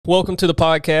Welcome to the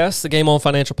podcast, the Game On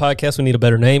Financial Podcast. We need a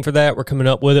better name for that. We're coming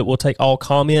up with it. We'll take all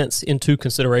comments into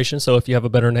consideration. So if you have a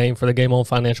better name for the Game On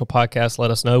Financial Podcast,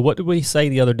 let us know. What did we say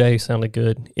the other day sounded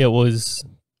good? It was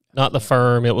not the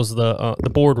firm. It was the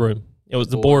boardroom. It was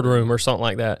the boardroom or something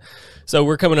like that. So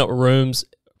we're coming up with rooms.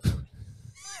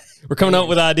 We're coming up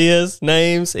with ideas,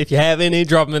 names. If you have any,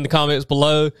 drop them in the comments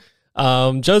below.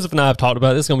 Joseph and I have talked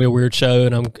about it. This is going to be a weird show,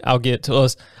 and I'll get to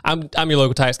us. I'm your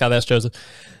local tax guy. That's Joseph.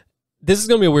 This is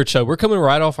going to be a weird show. We're coming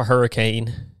right off a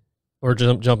hurricane. We're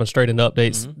jumping straight into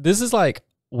updates. Mm-hmm. This is like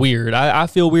weird. I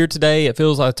feel weird today. It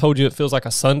feels, I told you, it feels like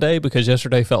a Sunday because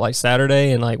yesterday felt like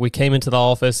Saturday. And like we came into the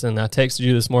office and I texted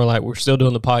you this morning, like, we're still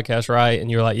doing the podcast, right?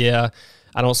 And you're like, yeah,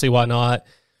 I don't see why not.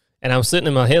 And I'm sitting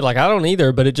in my head like, I don't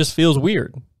either, but it just feels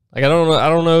weird. Like, I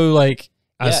don't know. Like,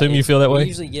 I assume you feel that way.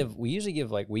 We usually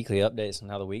give like weekly updates on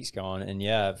how the week's gone. And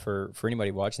yeah, for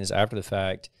anybody watching this after the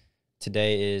fact,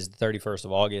 today is the 31st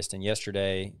of August, and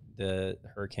yesterday the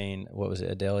hurricane, what was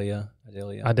it, Idalia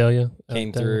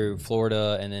came through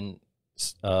Florida, and then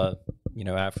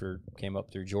after came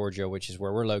up through Georgia, which is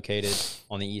where we're located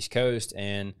on the East Coast,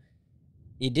 and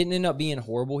it didn't end up being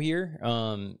horrible here.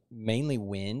 Mainly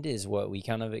wind is what we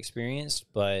kind of experienced,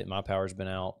 but my power's been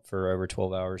out for over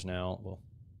 12 hours now. Well,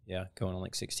 yeah, going on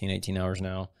like 16, 18 hours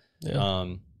now. Yeah.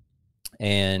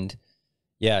 And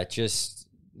yeah, just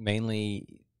mainly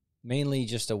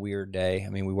just a weird day. I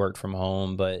mean, we worked from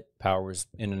home, but power was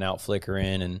in and out,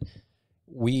 flickering, and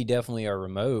we definitely are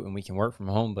remote and we can work from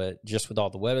home, but just with all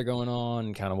the weather going on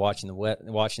and kind of watching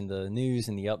the news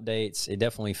and the updates, it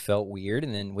definitely felt weird.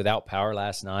 And then without power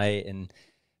last night, and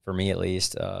for me at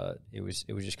least, it was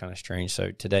just kind of strange. So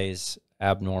today is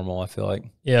abnormal, I feel like.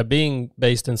 Yeah, being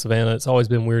based in Savannah, it's always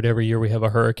been weird. Every year we have a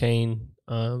hurricane.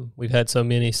 We've had so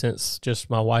many since just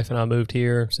my wife and I moved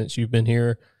here, since you've been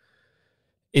here.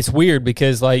 It's weird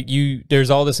because like there's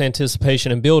all this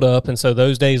anticipation and build up. And so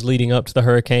those days leading up to the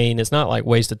hurricane, it's not like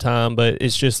wasted time, but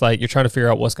it's just like, you're trying to figure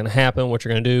out what's going to happen, what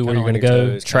you're going to do, where you're going to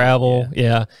go, travel.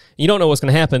 Yeah. You don't know what's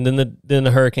going to happen. Then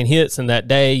the hurricane hits, and that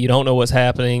day you don't know what's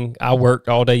happening. I worked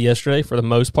all day yesterday for the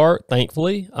most part,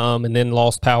 thankfully. And then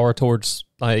lost power towards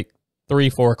like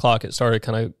 3-4 o'clock. It started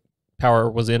kind of,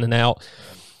 power was in and out.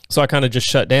 So I kind of just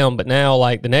shut down. But now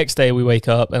like the next day we wake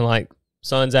up and like,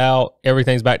 sun's out,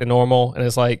 everything's back to normal, and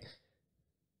it's like,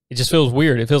 it just feels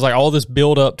weird. It feels like all this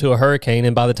build up to a hurricane,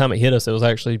 and by the time it hit us, it was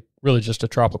actually really just a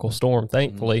tropical storm,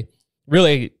 thankfully. Mm-hmm.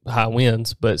 Really high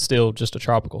winds, but still just a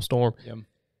tropical storm. Yep.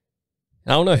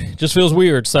 I don't know. It just feels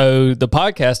weird. So the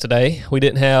podcast today, we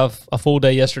didn't have a full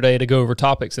day yesterday to go over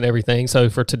topics and everything. So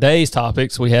for today's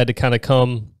topics, we had to kind of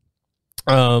come,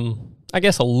 I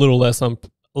guess, a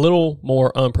little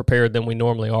more unprepared than we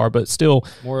normally are, but still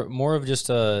more of just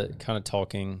a kind of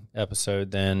talking episode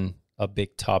than a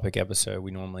big topic episode.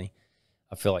 We normally,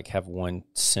 I feel like, have one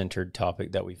centered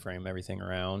topic that we frame everything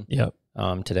around. Yep.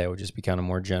 Today will just be kind of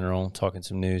more general, talking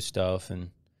some news stuff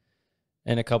and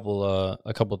a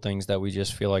couple things that we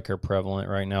just feel like are prevalent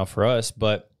right now for us.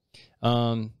 But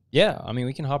yeah, I mean,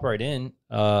 we can hop right in.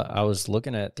 I was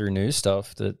looking through news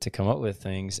stuff to come up with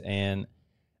things, and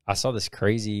I saw this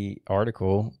crazy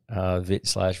article,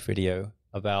 video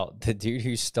about the dude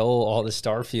who stole all the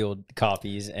Starfield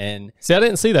copies. And see, I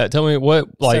didn't see that. Tell me what.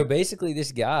 So basically,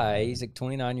 this guy, he's a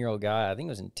 29-year-old guy. I think it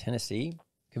was in Tennessee.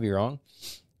 Could be wrong.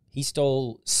 He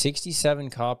stole 67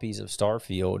 copies of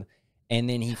Starfield, and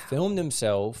then he filmed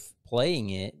himself playing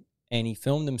it, and he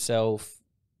filmed himself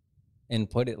and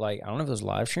put it like, I don't know if it was a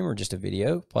live stream or just a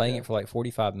video, playing it for like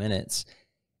 45 minutes,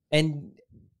 and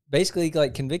basically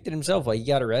like convicted himself. Like, he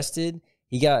got arrested.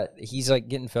 He's like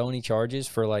getting felony charges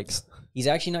for like, he's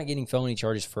actually not getting felony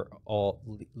charges for all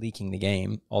leaking the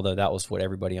game. Although that was what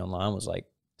everybody online was like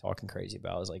talking crazy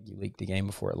about. It was like, you leaked the game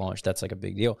before it launched. That's like a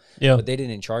big deal. Yeah. But they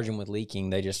didn't charge him with leaking.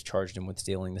 They just charged him with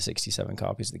stealing the 67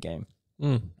 copies of the game.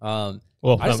 Well,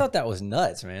 I just thought that was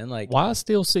nuts, man. Like, why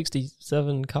steal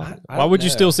 67 copies? Why would you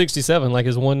steal 67? Like,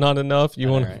 is one not enough? You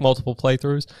want multiple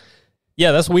playthroughs?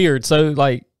 Yeah, that's weird. So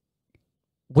like,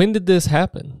 when did this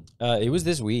happen? It was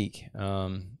this week.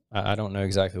 I don't know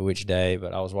exactly which day,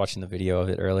 but I was watching the video of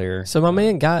it earlier. So my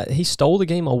man he stole the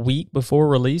game a week before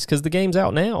release because the game's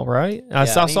out now, right? I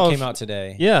saw it came out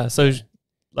today. Yeah, so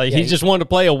like he just wanted to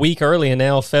play a week early, and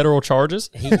now federal charges.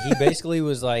 He basically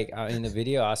was like, in the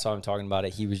video I saw him talking about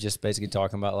it. He was just basically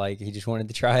talking about like he just wanted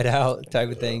to try it out type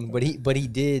of thing. But he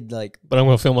did like. But I'm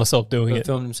gonna film myself doing it.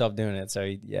 Filmed himself doing it. So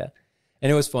yeah.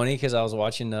 And it was funny because I was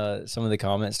watching some of the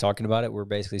comments talking about it. We're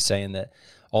basically saying that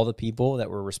all the people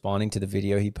that were responding to the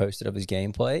video he posted of his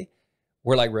gameplay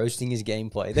were like roasting his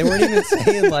gameplay. They weren't even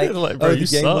saying like, bro, oh, the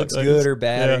game suck. looks good or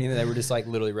bad or anything. They were just like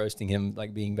literally roasting him,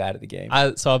 like being bad at the game.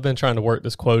 So I've been trying to work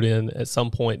this quote in at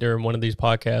some point during one of these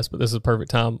podcasts, but this is a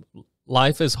perfect time.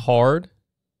 Life is hard.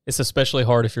 It's especially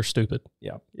hard if you're stupid.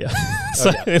 Yeah.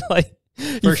 So like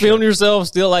you filmed yourself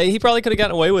still, like he probably could have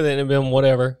gotten away with it and been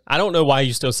whatever. I don't know why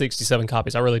you still 67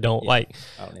 copies. I really don't. Like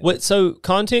what, so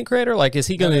content creator, like is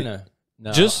he gonna No,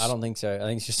 I don't think so. I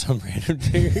think it's just some random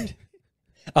dude.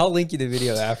 I'll link you the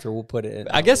video after. We'll put it in.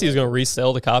 I guess he was going to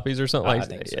resell the copies or something like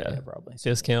that. So, yeah, probably.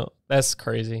 Discount. That's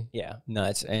crazy. Yeah,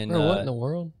 nuts. And bro, what in the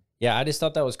world? Yeah, I just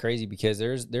thought that was crazy because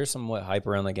there's somewhat hype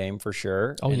around the game for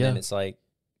sure. Oh, and yeah. then it's like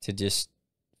to just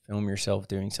film yourself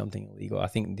doing something illegal. I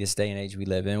think this day and age we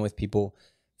live in with people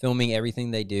filming everything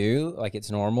they do like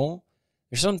it's normal.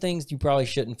 There's some things you probably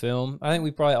shouldn't film. I think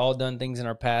we've probably all done things in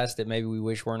our past that maybe we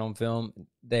wish weren't on film.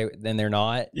 Then they're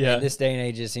not. Yeah. In this day and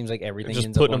age, it seems like everything just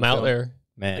ends putting up them on out film. there.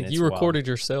 Man, like you recorded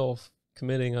yourself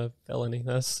committing a felony.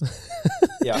 That's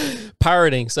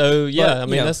pirating. So yeah, but, I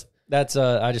mean that's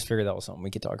I just figured that was something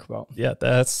we could talk about. Yeah,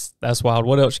 that's wild.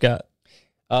 What else you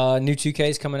got? New 2K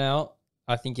is coming out.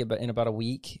 I think in about a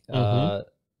week. Saw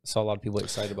a lot of people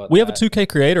excited about. We have a 2K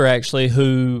creator actually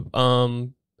who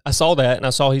I saw that and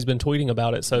I saw he's been tweeting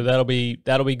about it. So that'll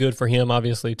be good for him.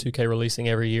 Obviously, 2K releasing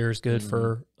every year is good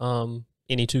for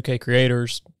any 2K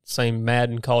creators. Same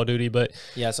Madden, Call of Duty, but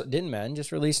yeah. So didn't Madden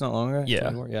just release not long ago?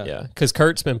 Yeah. Because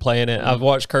Kurt's been playing it. I've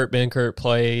watched Kurt Benkert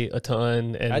play a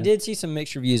ton, and I did see some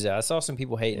mixed reviews. I saw some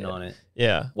people hating on it.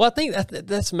 Yeah. Well, I think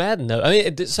that's Madden though. I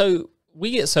mean, so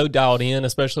we get so dialed in,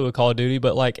 especially with Call of Duty.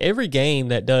 But like every game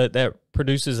that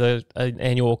produces an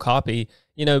annual copy,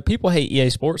 you know, people hate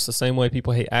EA Sports the same way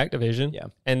people hate Activision. Yeah.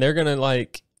 And they're gonna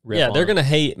they're gonna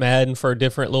hate Madden for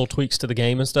different little tweaks to the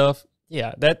game and stuff.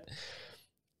 Yeah.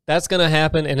 That's going to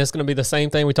happen, and it's going to be the same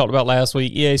thing we talked about last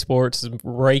week. EA Sports is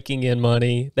raking in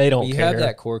money. They don't care. You have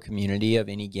that core community of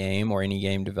any game or any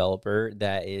game developer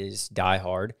that is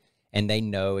diehard, and they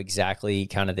know exactly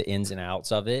kind of the ins and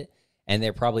outs of it, and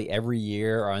they're probably every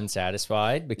year are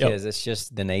unsatisfied because it's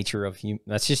just the nature of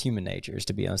that's just human nature is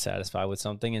to be unsatisfied with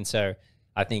something. And so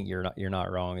I think you're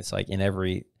not wrong. It's like in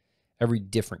every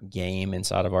different game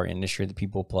inside of our industry that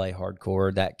people play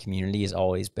hardcore, that community is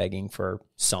always begging for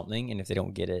something. And if they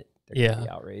don't get it, they're going to be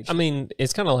outraged. I mean,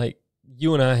 it's kind of like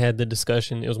you and I had the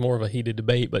discussion. It was more of a heated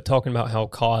debate, but talking about how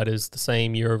COD is the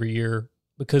same year over year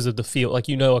because of the feel. Like,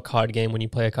 you know, a COD game, when you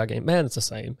play a COD game, man, it's the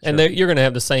same. Sure. And you're going to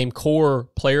have the same core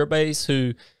player base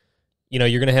who, you know,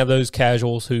 you're going to have those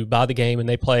casuals who buy the game and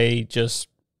they play just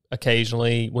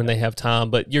occasionally when they have time,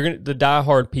 but the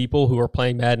diehard people who are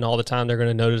playing Madden all the time, they're going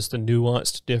to notice the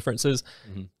nuanced differences.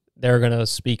 They're going to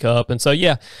speak up. And so,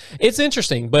 yeah, it's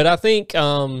interesting, but I think,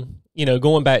 you know,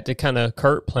 going back to kind of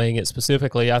Kurt playing it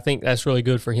specifically, I think that's really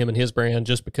good for him and his brand,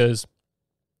 just because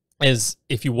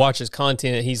if you watch his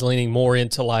content, he's leaning more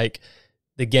into like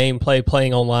the gameplay,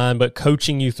 playing online, but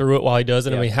coaching you through it while he does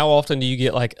it. I mean, how often do you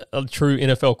get like a true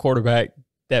NFL quarterback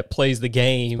that plays the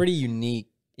game? It's pretty unique.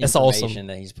 That's awesome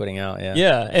that he's putting out.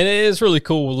 Yeah, and it is really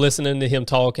cool listening to him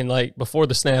talk, and like before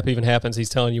the snap even happens, he's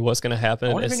telling you what's going to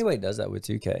happen. I wonder if anybody does that with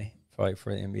 2K, probably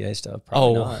for the NBA stuff.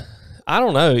 Probably not. I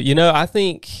don't know. You know, I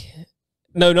think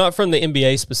not from the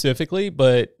NBA specifically,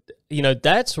 but you know,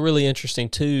 that's really interesting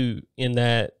too. In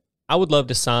that, I would love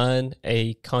to sign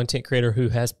a content creator who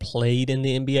has played in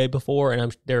the NBA before,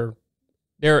 and their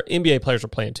NBA players are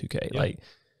playing 2K, like,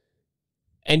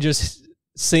 and just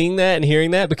seeing that and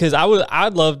hearing that, because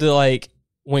I'd love to, like,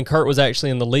 when Kurt was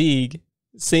actually in the league,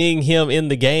 seeing him in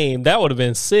the game, that would have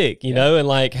been sick, you know, and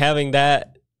like having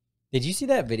that. Did you see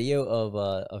that video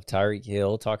of Tyreek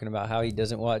Hill talking about how he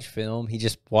doesn't watch film? He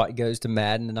just goes to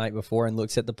Madden the night before and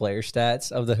looks at the player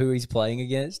stats of who he's playing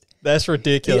against. That's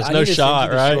ridiculous. No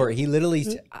shot, right? Short. He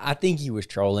literally, I think he was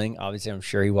trolling. Obviously, I'm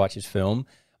sure he watches film,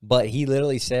 but he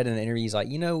literally said in the interview, he's like,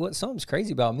 you know what? Something's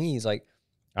crazy about me. He's like,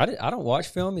 I don't watch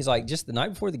film. He's like, just the night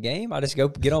before the game, I just go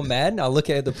get on Madden. I look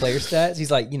at the player stats.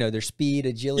 He's like, you know, their speed,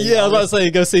 agility. Yeah, I was about to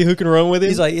say, go see who can run with him.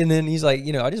 He's like, and then he's like,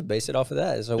 you know, I just base it off of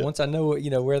that. So once I know, you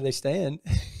know, where they stand.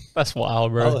 That's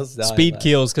wild, bro. Speed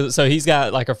kills. So he's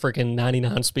got like a freaking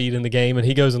 99 speed in the game, and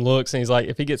he goes and looks, and he's like,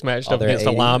 if he gets matched up against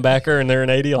a linebacker and they're an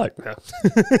 80, like, no.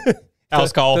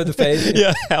 House call. The face.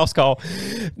 Yeah, house call.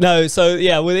 No, so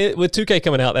yeah, with 2K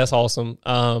coming out, that's awesome.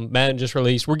 Madden just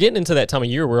released. We're getting into that time of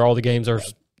year where all the games are,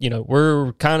 you know,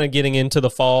 we're kind of getting into the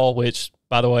fall, which,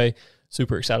 by the way,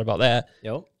 super excited about that.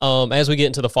 Yep. As we get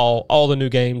into the fall, all the new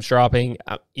games dropping,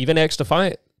 even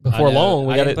Xdefiant before long.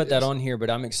 I didn't put that on here, but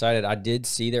I'm excited. I did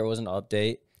see there was an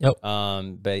update.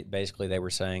 Yep. Basically, they were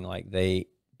saying like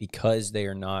because they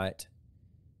are not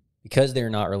because they're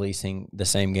not releasing the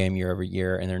same game year over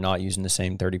year, and they're not using the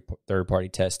same third-party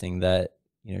testing that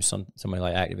somebody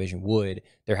like Activision would.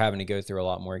 They're having to go through a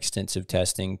lot more extensive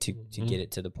testing to get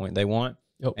it to the point they want.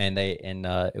 Yep. And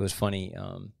it was funny.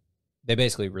 They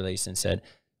basically released and said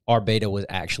our beta was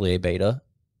actually a beta.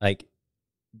 Like,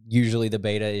 usually the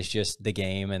beta is just the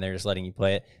game and they're just letting you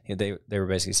play it. They were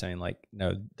basically saying, like,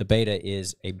 no, the beta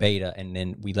is a beta, and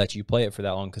then we let you play it for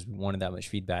that long because we wanted that much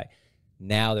feedback.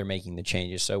 Now they're making the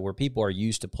changes. So where people are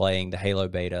used to playing the Halo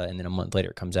beta and then a month later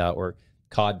it comes out, or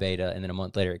COD beta and then a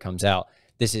month later it comes out,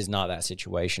 this is not that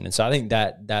situation. And so I think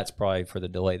that's probably for the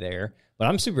delay there. But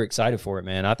I'm super excited for it,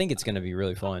 man. I think it's going to be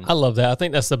really fun. I love that. I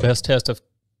think that's the best test of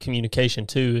communication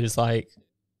too, is like,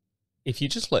 if you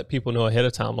just let people know ahead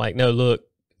of time, like, no, look,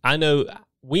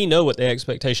 we know what the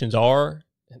expectations are.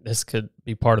 This could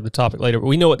be part of the topic later, but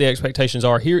we know what the expectations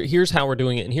are. Here's how we're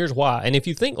doing it, and here's why. And if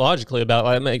you think logically about it,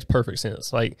 like, it makes perfect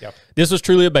sense. Like, yep. This was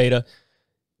truly a beta.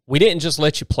 We didn't just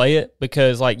let you play it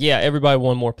because, like, yeah, everybody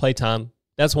wanted more playtime.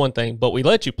 That's one thing. But we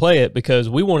let you play it because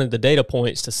we wanted the data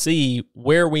points to see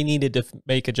where we needed to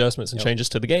make adjustments and changes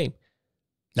to the game.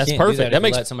 That's perfect. That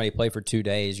makes let somebody play for 2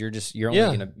 days. You're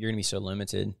gonna be so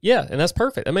limited. Yeah, and that's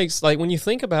perfect. That makes, like, when you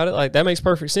think about it, like, that makes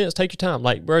perfect sense. Take your time,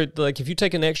 like, bro. Like, if you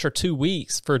take an extra 2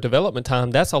 weeks for development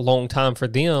time, that's a long time for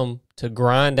them to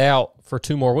grind out for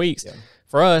 2 more weeks. Yeah.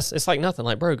 For us, it's like nothing.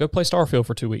 Like, bro, go play Starfield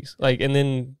for 2 weeks, like, and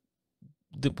then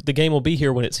the game will be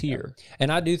here when it's here.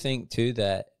 And I do think too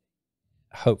that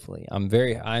hopefully, I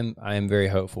am very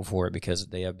hopeful for it because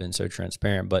they have been so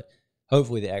transparent, but.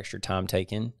 Hopefully the extra time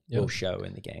taken will show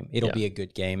in the game. It'll be a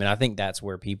good game. And I think that's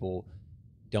where people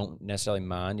don't necessarily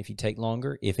mind if you take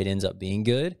longer. If it ends up being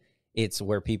good, it's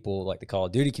where people, like the Call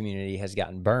of Duty community, has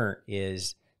gotten burnt,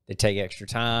 is they take extra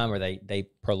time or they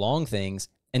prolong things,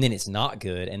 and then it's not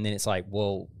good. And then it's like,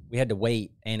 well, we had to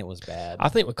wait, and it was bad. I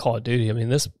think with Call of Duty, I mean,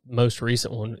 this most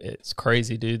recent one, it's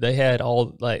crazy, dude. They had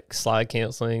all, like, slide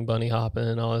canceling, bunny hopping,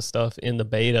 and all this stuff in the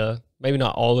beta. Maybe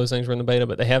not all those things were in the beta,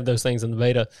 but they have those things in the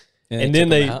beta. And then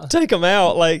they take them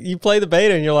out. Like, you play the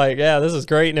beta and you're like, yeah, this is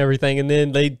great and everything. And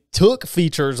then they took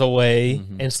features away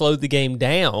and slowed the game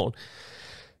down,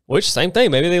 which, same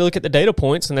thing. Maybe they look at the data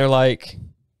points and they're like,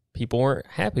 people weren't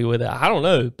happy with it. I don't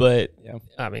know. But,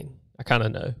 I mean, I kind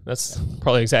of know. That's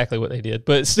probably exactly what they did.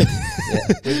 But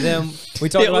with them, we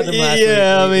talked about them last week.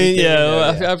 Yeah,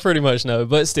 I mean, I pretty much know.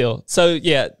 But still. So,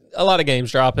 yeah, a lot of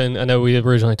games dropping. I know we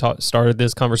originally started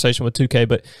this conversation with 2K,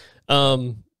 but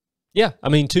yeah, I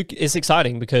mean, it's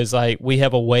exciting because, like, we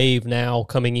have a wave now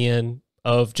coming in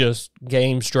of just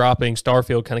games dropping.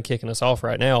 Starfield kind of kicking us off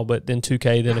right now, but then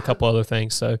 2K, then a couple other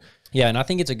things. So yeah, and I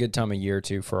think it's a good time of year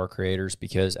too for our creators,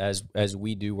 because as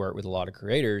we do work with a lot of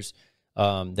creators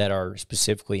that are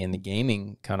specifically in the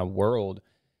gaming kind of world,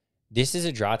 this is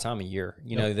a dry time of year.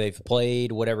 You know, they've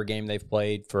played whatever game they've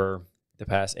played for the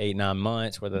past 8-9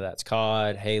 months, whether that's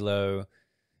COD, Halo,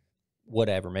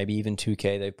 whatever, maybe even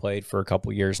 2K they've played for a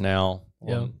couple years now,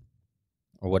 or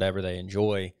whatever they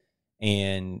enjoy.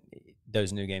 And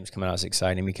those new games coming out is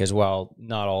exciting because while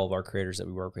not all of our creators that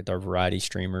we work with are variety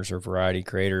streamers or variety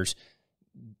creators,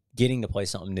 getting to play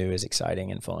something new is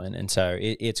exciting and fun. And so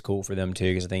it's cool for them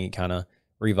too, because I think it kind of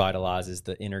revitalizes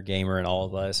the inner gamer and all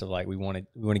of us of, like, we want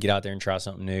to get out there and try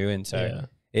something new. And so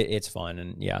it's fun.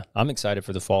 And yeah, I'm excited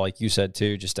for the fall, like you said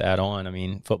too, just to add on. I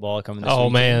mean, football coming this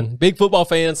weekend. Man, big football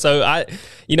fan. So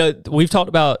we've talked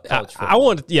about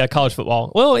college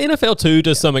football. Well, NFL too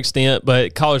to some extent,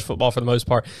 but college football for the most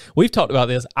part. We've talked about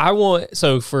this.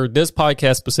 So for this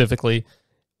podcast specifically,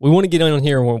 we want to get on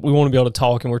here and we want to be able to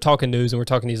talk, and we're talking news and we're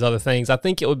talking these other things. I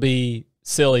think it would be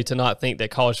silly to not think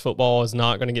that college football is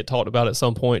not going to get talked about at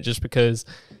some point, just because,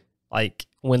 like,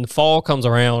 when the fall comes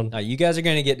around, you guys are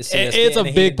going to get to see it's a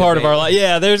big part of our life.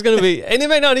 Yeah, there's going to be, and it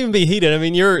may not even be heated. I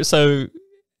mean,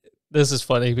 this is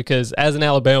funny because as an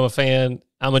Alabama fan,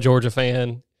 I'm a Georgia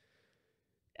fan.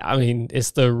 I mean,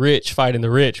 it's the rich fighting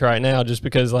the rich right now, just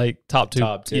because, like, top two.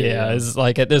 Yeah, it's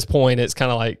like, at this point, it's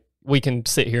kind of like we can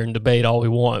sit here and debate all we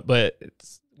want, but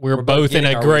we're both in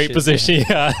a great position.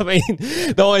 Yeah, I mean,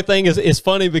 the only thing is, it's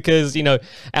funny because,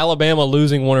 Alabama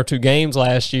losing 1 or 2 games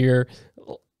last year,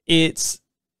 it's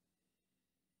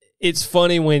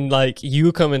funny when, like,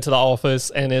 you come into the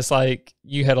office and it's like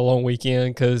you had a long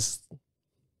weekend because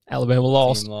Alabama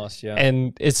lost.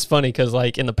 And it's funny because,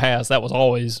 like, in the past, that was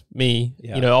always me,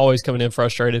 always coming in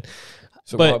frustrated.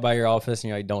 So walk by your office and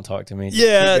you're like, don't talk to me.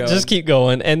 Just keep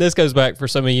going. And this goes back for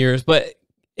so many years, but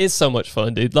it's so much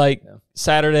fun, dude. Like,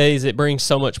 Saturdays, it brings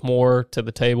so much more to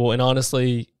the table. And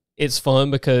honestly, it's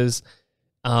fun because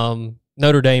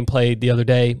Notre Dame played the other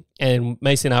day, and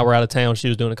Macy and I were out of town. She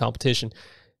was doing a competition.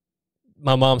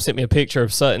 my mom sent me a picture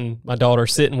of Sutton, my daughter,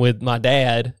 sitting with my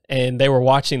dad, and they were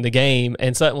watching the game,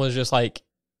 and Sutton was just like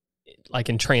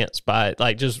entranced by it,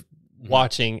 like just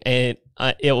watching, and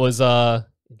it was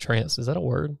entranced. Is that a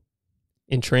word?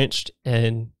 Entrenched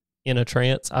and in a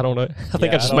trance. I don't know. I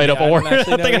think I just made up a word. I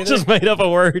think I just made up a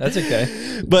word. That's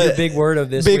okay. But the big word of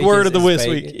this big week word is, of the this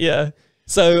week. Yeah.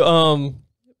 So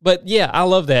but yeah, I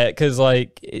love that because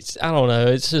like I don't know,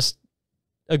 it's just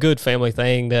a good family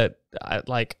thing that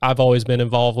I've always been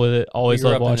involved with it. Always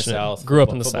loved watching it. Grew up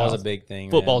in the South. Football's a big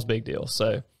thing. Football's a big deal.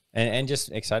 So. And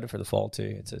just excited for the fall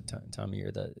too. It's a time of year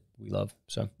that we love.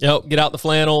 So yep, get out the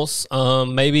flannels.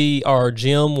 Maybe our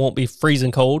gym won't be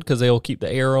freezing cold because they'll keep the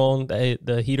air on,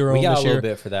 the heater on. We got this a little year.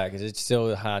 bit for that because it's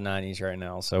still high 90s right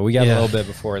now. So we got a little bit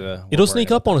before the. It'll sneak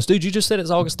up on us, dude. You just said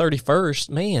it's August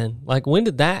 31st, man. Like when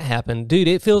did that happen, dude?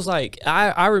 It feels like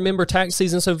I remember tax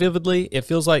season so vividly. It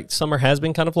feels like summer has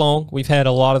been kind of long. We've had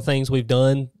a lot of things we've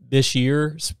done this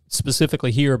year,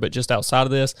 specifically here, but just outside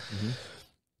of this. Mm-hmm.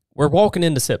 We're walking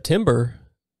into September.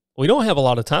 We don't have a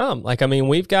lot of time. Like, I mean,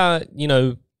 we've got,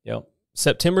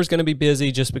 September's going to be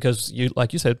busy just because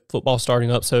like you said, football's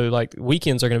starting up. So like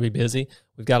weekends are going to be busy.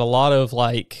 We've got a lot of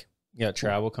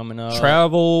travel coming up.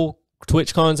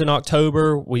 TwitchCons in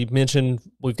October. We've mentioned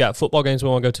we've got football games we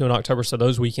want to go to in October. So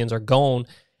those weekends are gone.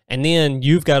 And then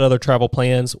you've got other travel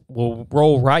plans. We'll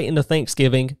roll right into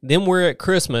Thanksgiving. Then we're at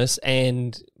Christmas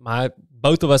and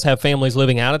both of us have families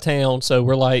living out of town. So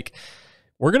we're like,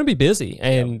 we're going to be busy.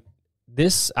 And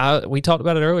we talked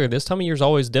about it earlier. This time of year is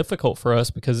always difficult for us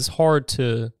because it's hard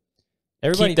to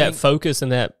keep that focus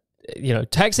and that,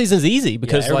 tax season is easy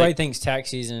because everybody thinks tax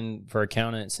season for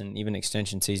accountants and even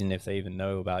extension season, if they even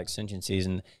know about extension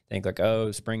season, think like,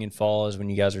 oh, spring and fall is when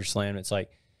you guys are slammed. It's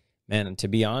like, man, to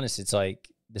be honest, it's like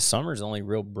the summer's the only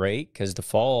real break because the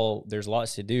fall, there's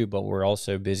lots to do, but we're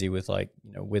also busy with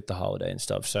with the holiday and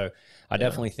stuff. So I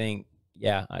definitely think,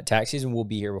 tax season will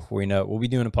be here before we know it. We'll be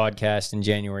doing a podcast in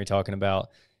January talking about,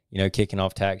 kicking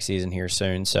off tax season here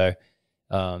soon. So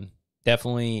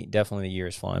definitely the year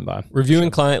is flying by. Reviewing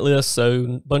client lists, so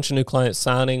a bunch of new clients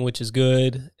signing, which is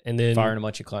good. And then firing a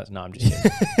bunch of clients. No, I'm just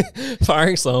kidding.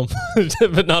 Firing some,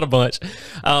 but not a bunch.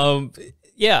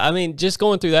 I mean, just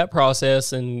going through that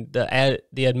process and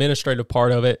the administrative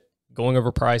part of it, going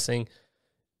over pricing,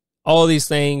 all of these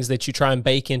things that you try and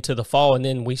bake into the fall. And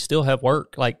then we still have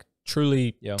work, like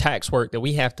truly tax work that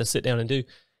we have to sit down and do.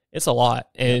 It's a lot.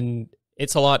 And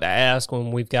it's a lot to ask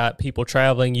when we've got people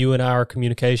traveling. You and our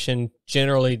communication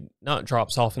generally not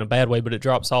drops off in a bad way, but it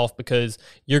drops off because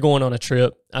you're going on a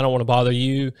trip. I don't want to bother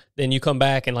you. Then you come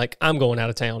back and I'm going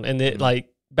out of town. And it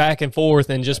back and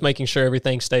forth and just making sure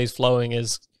everything stays flowing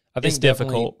is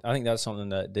difficult. I think that's something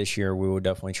that this year we will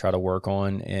definitely try to work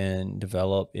on and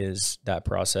develop is that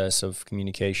process of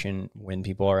communication when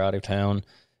people are out of town.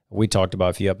 We talked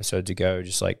about a few episodes ago,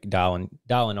 just like dialing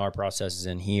our processes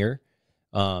in here.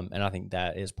 And I think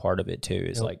that is part of it too,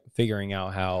 is figuring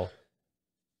out how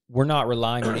we're not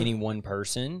relying on any one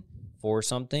person for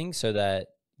something so that,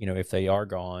 if they are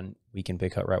gone, we can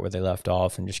pick up right where they left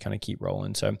off and just kind of keep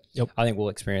rolling. So I think we'll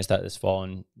experience that this fall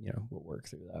and, we'll work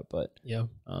through that. But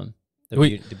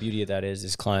the beauty of that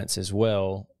is clients as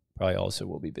well probably also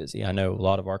will be busy. I know a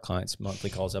lot of our clients' monthly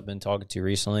calls I've been talking to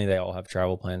recently, they all have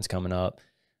travel plans coming up.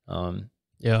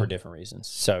 For different reasons.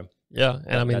 So and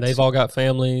I mean they've all got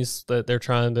families that they're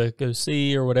trying to go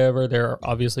see or whatever. They're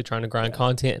obviously trying to grind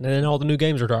content, and then all the new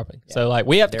games are dropping. So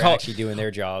we have to actually doing their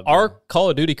job. Our Call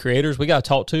of Duty creators we got to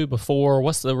talk to before.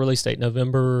 What's the release date?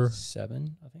 November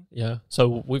 7, I think. Yeah,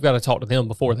 so we've got to talk to them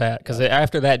before that because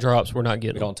after that drops, we're not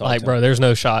getting. We don't talk bro. There's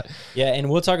no shot. Yeah, and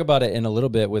we'll talk about it in a little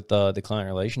bit with the client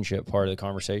relationship part of the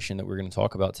conversation that we're going to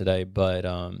talk about today. But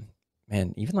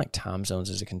man, even time zones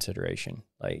is a consideration.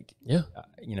 We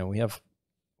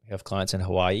have clients in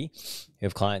Hawaii, we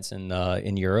have clients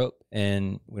in Europe,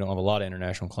 and we don't have a lot of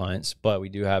international clients, but we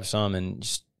do have some. And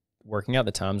just working out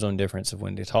the time zone difference of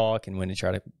when to talk and when to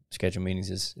try to schedule meetings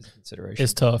is a consideration.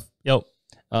 It's tough. Yep.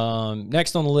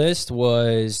 Next on the list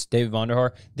was David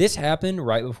Vonderharr. This happened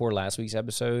right before last week's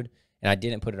episode, and I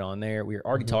didn't put it on there. We were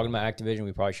already talking about Activision.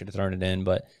 We probably should have thrown it in,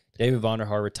 but David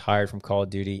Vonderharr retired from Call of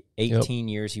Duty. 18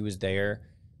 years he was there.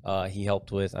 He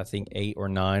helped with, I think, 8 or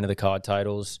 9 of the COD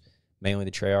titles, mainly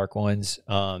the Treyarch ones.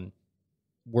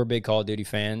 We're big Call of Duty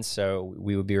fans, so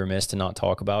we would be remiss to not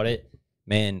talk about it.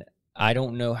 Man, I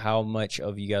don't know how much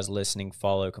of you guys listening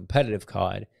follow competitive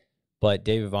COD, but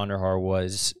David Vonderharr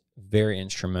was very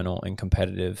instrumental in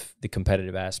the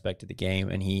competitive aspect of the game,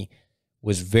 and he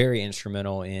was very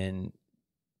instrumental in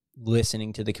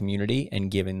listening to the community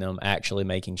and actually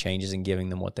making changes and giving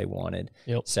them what they wanted.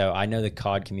 Yep. So I know the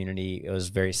COD community, it was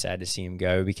very sad to see him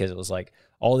go because it was like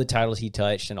all the titles he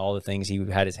touched and all the things he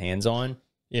had his hands on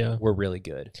were really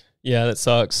good. Yeah, that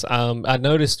sucks. I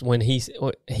noticed when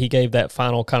he gave that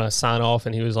final kind of sign off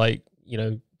and he was like,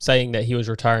 saying that he was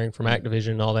retiring from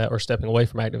Activision and all that, or stepping away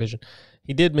from Activision,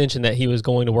 he did mention that he was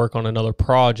going to work on another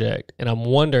project. And I'm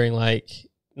wondering, like,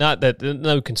 not that,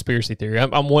 no conspiracy theory.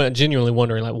 I'm genuinely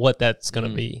wondering, like, what that's going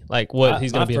to be. Like, what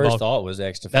he's going to be involved. My first thought was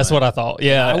Xdefiant. That's what I thought.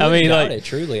 Yeah. I wouldn't doubt it.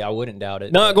 Truly, I wouldn't doubt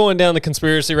it. Not going down the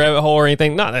conspiracy rabbit hole or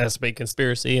anything. Not that it has to be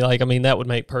conspiracy. Like, I mean, that would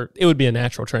make it would be a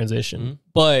natural transition.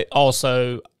 But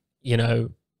also,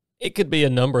 it could be a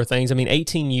number of things. I mean,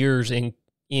 18 years in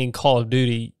Call of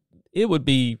Duty, it would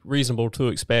be reasonable to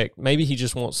expect maybe he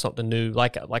just wants something new,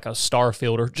 like a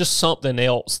Starfield or just something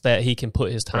else that he can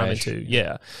put his time into.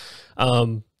 Yeah.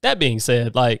 That being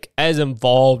said, like, as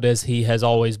involved as he has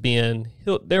always been,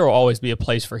 there will always be a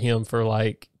place for him for,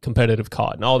 like, competitive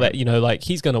COD and all that. Like,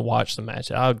 he's going to watch the match.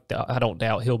 I don't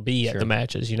doubt he'll be at the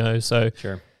matches. So.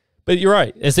 Sure. But you're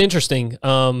right. It's interesting.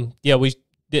 We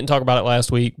didn't talk about it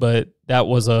last week, but that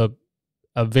was a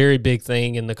very big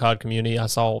thing in the COD community. I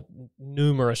saw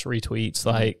numerous retweets,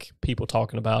 like people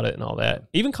talking about it and all that.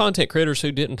 Even content creators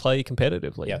who didn't play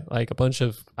competitively, like a bunch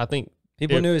of, I think.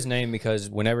 People knew his name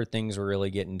because whenever things were really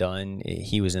getting done,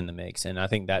 he was in the mix. And I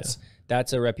think that's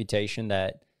a reputation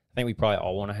that I think we probably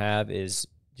all want to have, is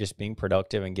just being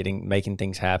productive and making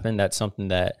things happen. That's something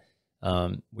that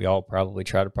we all probably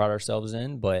try to pride ourselves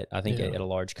in. But I think at a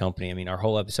large company, I mean, our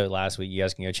whole episode last week, you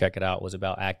guys can go check it out, was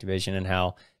about Activision and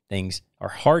how things are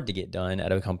hard to get done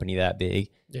at a company that big.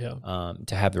 Yeah.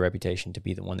 To have the reputation to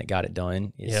be the one that got it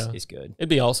done is good. It'd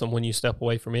be awesome when you step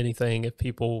away from anything if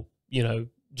people,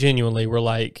 genuinely were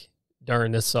like,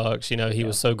 darn, this sucks. He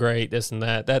was so great, this and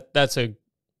that. That's a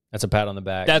pat on the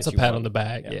back. That's a pat on the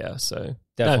back. Yeah. So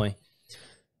definitely.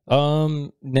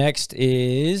 Next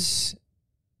is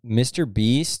Mr.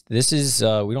 Beast. This is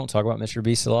we don't talk about Mr.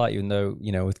 Beast a lot, even though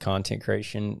with content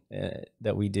creation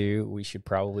that we do, we should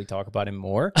probably talk about him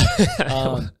more.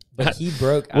 But he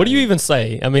broke. What do you even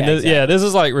say? I mean, this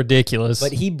is like ridiculous.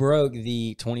 But he broke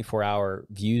the 24-hour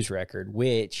views record,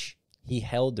 which he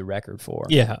held the record for.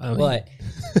 Yeah, but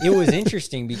it was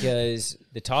interesting because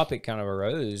the topic kind of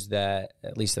arose that,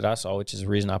 at least that I saw, which is the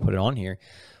reason I put it on here,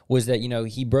 was that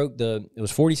he broke it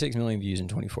was 46 million views in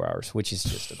 24 hours, which is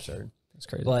just absurd. That's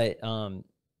crazy. But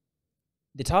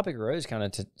the topic arose kind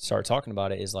of to start talking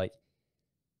about it is like,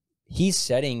 he's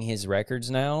setting his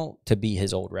records now to beat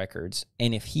his old records.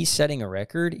 And if he's setting a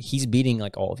record, he's beating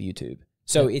like all of YouTube.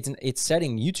 So it's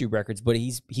setting YouTube records, but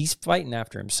he's fighting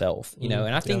after himself, and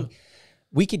I think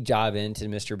we could dive into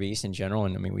Mr. Beast in general.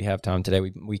 And I mean, we have time today.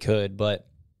 We could, but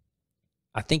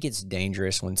I think it's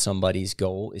dangerous when somebody's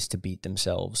goal is to beat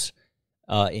themselves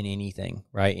in anything,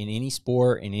 right? In any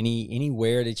sport, in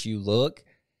anywhere that you look,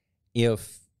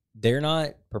 if they're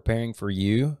not preparing for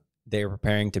you, they're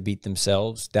preparing to beat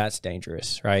themselves. That's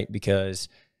dangerous, right? Because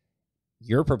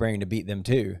you're preparing to beat them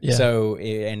too. Yeah. So,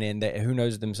 and then who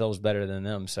knows themselves better than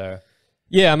them? So,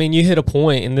 yeah, I mean, you hit a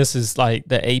point, and this is like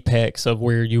the apex of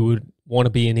where you would want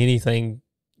to be in anything,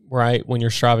 right? When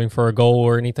you're striving for a goal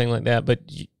or anything like that. But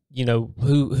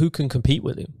who can compete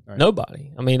with him? Right.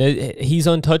 Nobody. I mean, he's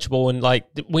untouchable. And like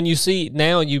when you see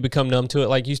now, you become numb to it.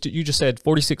 Like you just said,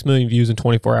 46 million views in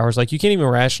 24 hours. Like you can't even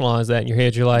rationalize that in your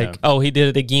head. You're like, oh, he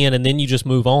did it again, and then you just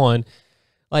move on.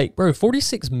 Like, bro,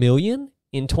 46 million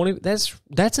in 20.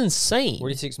 That's insane.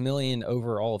 46 million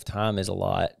over all of time is a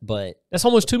lot, but that's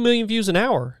almost 2 million views an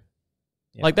hour.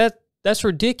 Yeah. Like that's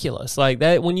ridiculous. Like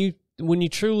that when you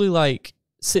truly like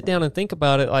sit down and think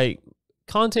about it, like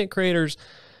content creators,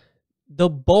 the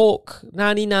bulk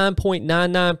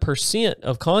 99.99%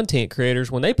 of content creators,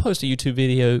 when they post a YouTube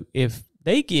video, if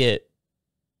they get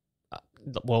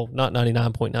not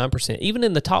 99.9%, even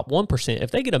in the top 1%,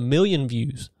 if they get 1 million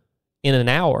views in an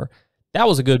hour, that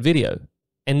was a good video.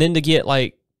 And then to get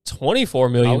like 24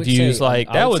 million views, I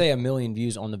would say 1 million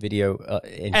views on the video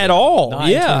at all. Not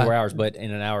in 24 hours, but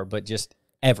in an hour, but just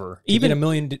ever. Even a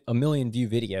million view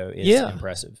video is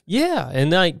impressive. Yeah,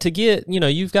 and like to get,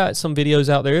 you've got some videos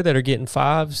out there that are getting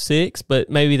 5, 6, but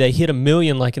maybe they hit 1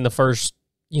 million like in the first,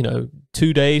 2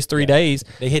 days, 3 days,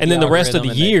 and then the rest of the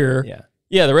year.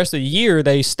 The rest of the year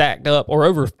they stacked up, or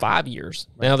over 5 years.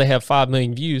 Right. Now they have 5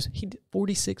 million views. He did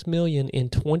 46 million in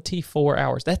 24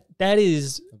 hours. That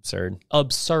is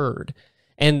absurd.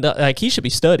 And like he should be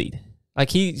studied. Like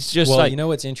he's just you know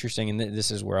what's interesting, and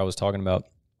this is where I was talking about.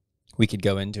 We could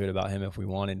go into it about him if we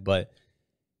wanted, but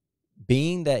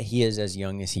being that he is as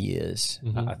young as he is,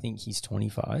 I think he's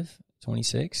 25.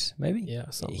 26, maybe. Yeah,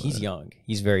 he's young.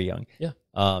 He's very young. Yeah,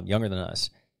 younger than us.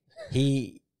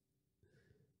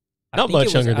 Not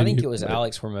much younger than you. I think it was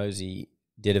Alex Hormozy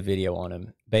did a video on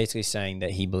him, basically saying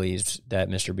that he believes that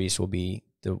Mr. Beast will be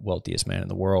the wealthiest man in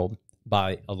the world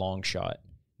by a long shot,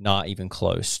 not even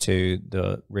close to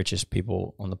the richest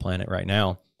people on the planet right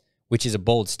now, which is a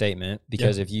bold statement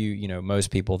because if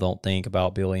most people don't think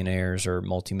about billionaires or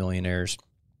multimillionaires,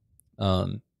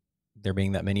 there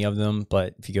being that many of them.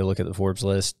 But if you go look at the Forbes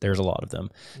list, there's a lot of them.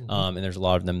 And there's a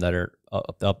lot of them that are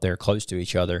up there close to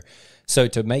each other. So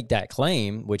to make that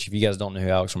claim, which if you guys don't know who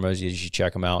Alex Hormozy is, you should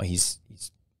check him out. He's a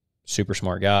super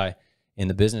smart guy in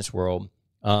the business world.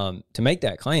 To make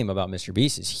that claim about Mr.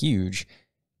 Beast is huge,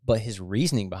 but his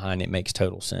reasoning behind it makes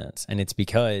total sense. And it's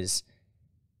because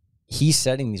he's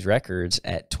setting these records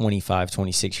at 25,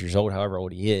 26 years old, however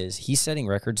old he is. He's setting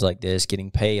records like this, getting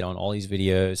paid on all these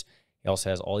videos. He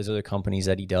also has all these other companies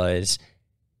that he does.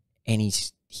 And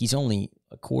he's only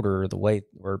a quarter of the way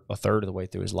or a third of the way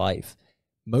through his life.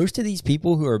 Most of these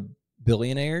people who are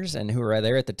billionaires and who are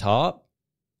there at the top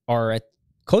are at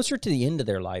closer to the end of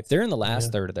their life. They're in the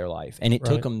last third of their life, and it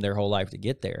took them their whole life to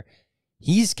get there.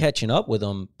 He's catching up with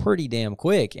them pretty damn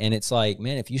quick, and it's like,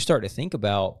 man, if you start to think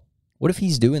about what if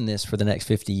he's doing this for the next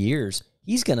 50 years,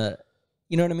 he's going to,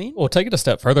 you know what I mean? Well, take it a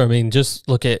step further. I mean, just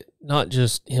look at not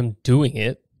just him doing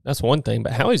it. That's one thing,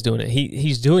 but how he's doing it.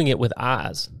 He's doing it with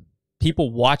eyes.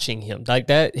 People watching him like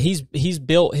that. He's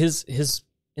built his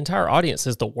entire audience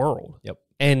is the world. Yep.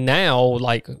 And now,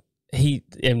 like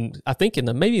and I think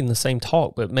maybe in the same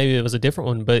talk, but maybe it was a different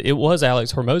one. But it was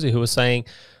Alex Hormozy who was saying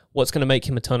what's going to make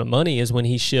him a ton of money is when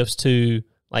he shifts to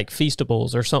like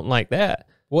Feastables or something like that.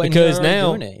 Well, because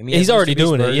now he's already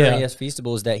doing it. Yeah, he has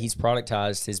Feastables that he's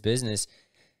productized his business.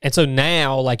 And so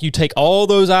now, like, you take all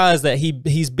those eyes that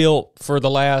he's built for the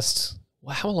last,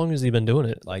 how long has he been doing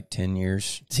it? Like 10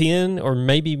 years. 10 or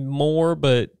maybe more,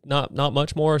 but not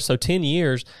much more. So 10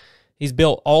 years, he's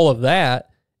built all of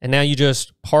that, and now you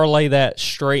just parlay that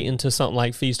straight into something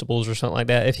like Feastables or something like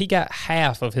that. If he got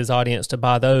half of his audience to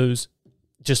buy those,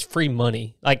 just free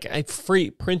money, like free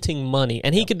printing money.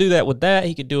 And he could do that with that.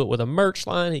 He could do it with a merch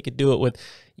line. He could do it with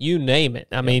you name it.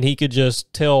 I mean, he could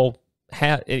just tell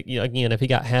again, if he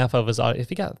got half of his audience, if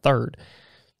he got a third,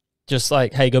 just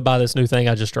like, hey, go buy this new thing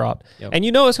I just dropped. Yep. And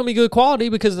you know it's going to be good quality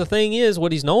because the thing is,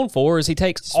 what he's known for is he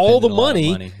takes all the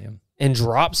money and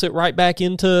drops it right back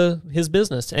into his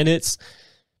business. And his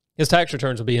tax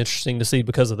returns will be interesting to see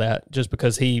because of that, just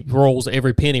because he rolls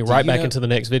every penny right back into the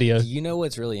next video. You know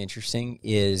what's really interesting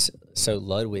is, so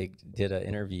Ludwig did an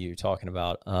interview talking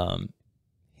about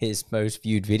his most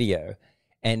viewed video.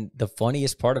 And the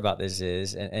funniest part about this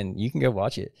is, and you can go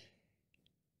watch it,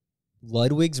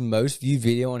 Ludwig's most viewed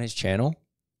video on his channel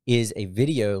is a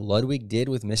video Ludwig did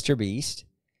with Mr. Beast.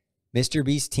 Mr.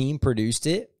 Beast's team produced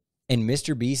it, and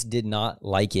Mr. Beast did not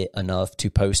like it enough to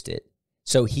post it.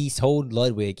 So he told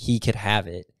Ludwig he could have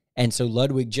it. And so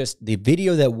Ludwig the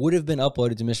video that would have been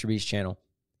uploaded to Mr. Beast's channel,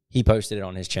 he posted it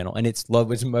on his channel, and it's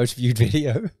Ludwig's most viewed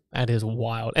video. That is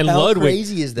wild. And how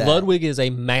crazy is that? Ludwig is a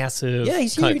massive. Yeah,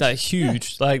 he's huge.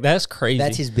 Huge. Yeah. Like, that's crazy.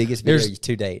 That's his biggest video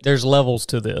to date. There's levels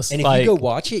to this. And if you go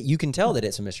watch it, you can tell that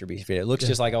it's a Mr. Beast video. It looks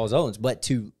just like all his own. But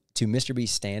to Mr.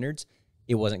 Beast standards,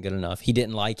 it wasn't good enough. He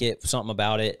didn't like it, something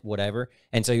about it, whatever.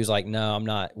 And so he was like, no,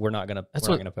 we're not going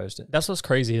to post it. That's what's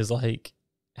crazy is, like,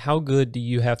 how good do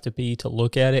you have to be to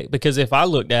look at it? Because if I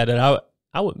looked at it,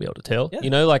 I wouldn't be able to tell, you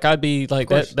know, like I'd be like,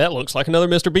 that looks like another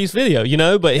Mr. Beast video, you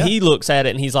know, but he looks at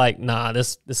it and he's like, nah,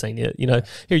 this ain't it. You know,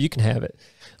 here, you can have it.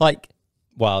 Like,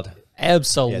 wild.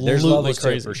 Absolutely. There's levels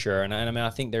crazy for sure. And I mean, I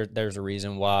think there's a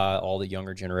reason why all the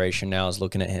younger generation now is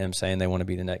looking at him saying they want to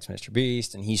be the next Mr.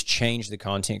 Beast. And he's changed the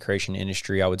content creation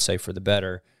industry, I would say, for the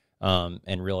better,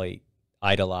 and really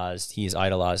he's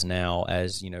idolized now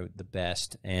as, you know, the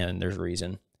best, and there's a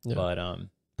reason. But,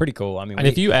 pretty cool. I mean, and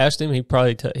if you asked him,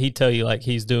 he'd tell you like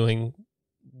he's doing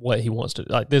what he wants to.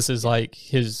 Like, this is like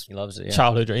his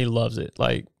childhood dream. He loves it.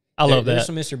 Like, I love that. There's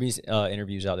some Mr. Beast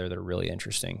interviews out there that are really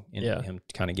interesting. In him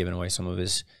kind of giving away some of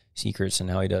his secrets and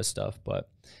how he does stuff, but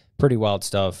pretty wild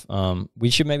stuff.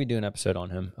 We should maybe do an episode on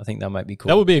him. I think that might be cool.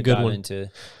 That would be a good one. Into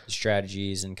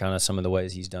strategies and kind of some of the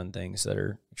ways he's done things that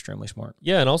are extremely smart.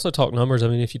 Yeah, and also talk numbers. I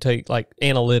mean, if you take like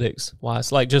analytics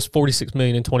wise, like just 46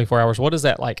 million in 24 hours, what does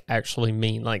that like actually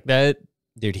mean? Like that,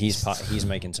 dude, he's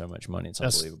making so much money. It's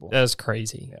unbelievable. That's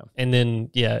crazy. Yeah. And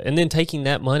then taking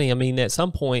that money, I mean, at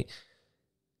some point,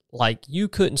 like, you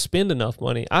couldn't spend enough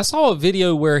money. I saw a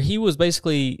video where he was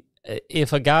basically,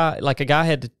 if a guy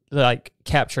had to like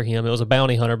capture him, it was a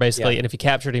bounty hunter basically, and if he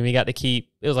captured him, he got to keep,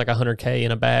 it was like $100K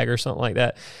in a bag or something like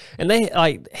that. And they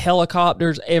like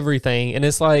helicopters, everything, and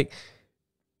it's like,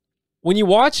 when you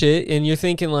watch it and you're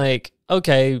thinking like,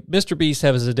 okay, Mr. Beast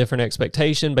has a different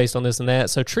expectation based on this and that,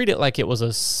 so treat it like it was a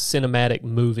cinematic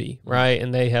movie, right?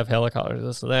 And they have helicopters,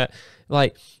 this and that.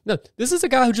 Like, no, this is a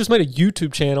guy who just made a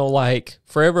YouTube channel like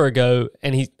forever ago,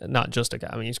 and he's not just a guy.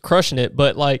 I mean, he's crushing it,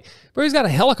 but like, bro, he's got a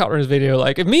helicopter in his video.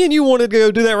 Like, if me and you wanted to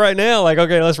go do that right now, like,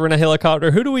 okay, let's rent a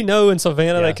helicopter. Who do we know in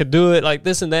Savannah that could do it? Like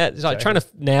this and that. It's like trying to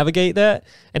navigate that,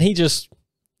 and he just,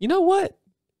 you know what?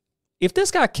 If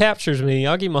this guy captures me,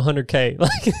 I'll give him $100K.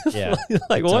 Like, yeah,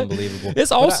 like it's what? Unbelievable.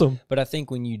 It's awesome. But I think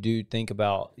when you do think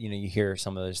about, you know, you hear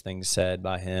some of those things said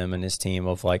by him and his team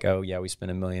of like, oh yeah, we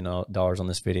spent $1 million on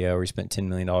this video, or we spent $10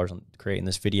 million on creating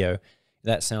this video.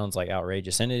 That sounds like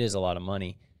outrageous, and it is a lot of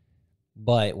money.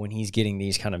 But when he's getting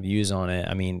these kind of views on it,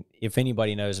 I mean, if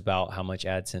anybody knows about how much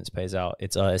AdSense pays out,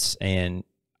 it's us. And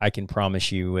I can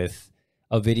promise you, with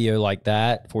a video like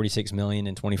that, 46 million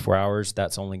in 24 hours,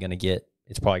 that's only going to get.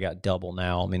 It's probably got double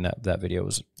now. I mean, that video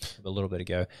was a little bit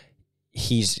ago.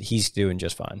 He's doing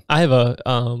just fine. I have a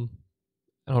I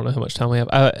don't know how much time we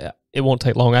have. It won't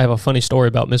take long. I have a funny story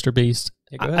about Mr. Beast.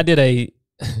 Yeah, I did a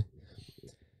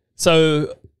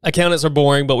so accountants are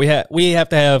boring, but we have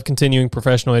to have continuing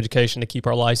professional education to keep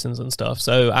our license and stuff.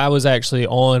 So I was actually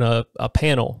on a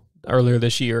panel earlier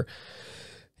this year.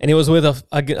 And it was with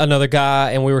another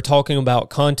guy, and we were talking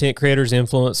about content creators,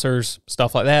 influencers,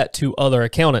 stuff like that to other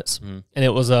accountants. And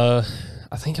it was I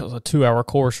think it was a 2-hour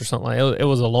course or something like that. It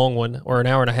was a long one, or an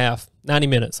hour and a half, 90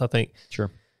 minutes, I think.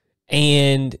 Sure.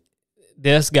 And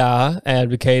this guy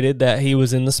advocated that he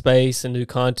was in the space and do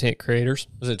content creators.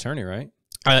 He was an attorney, right?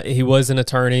 He was an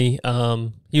attorney.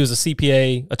 He was a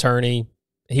CPA attorney.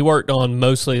 He worked on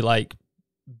mostly like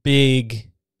big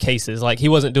cases. Like he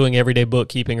wasn't doing everyday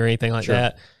bookkeeping or anything like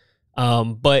that.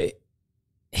 But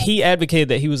he advocated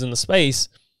that he was in the space,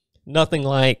 nothing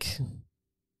like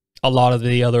a lot of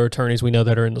the other attorneys we know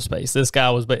that are in the space. This guy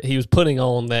was, but he was putting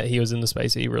on that he was in the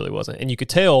space. He really wasn't. And you could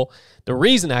tell, the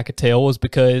reason I could tell was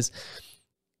because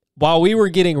while we were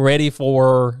getting ready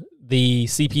for the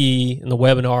CPE and the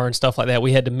webinar and stuff like that,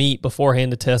 we had to meet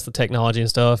beforehand to test the technology and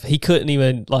stuff. He couldn't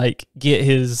even like get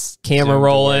his camera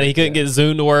rolling. He couldn't get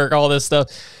Zoom to work, all this stuff.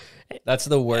 That's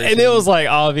the worst. And it was like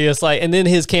obvious, like, and then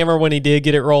his camera, when he did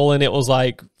get it rolling, it was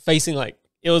like facing like,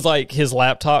 it was like his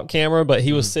laptop camera, but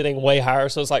he was sitting way higher.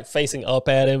 So it's like facing up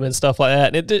at him and stuff like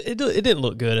that. And it didn't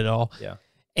look good at all. Yeah.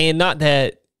 And not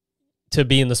that to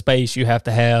be in the space, you have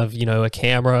to have, you know, a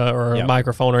camera or a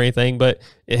microphone or anything, but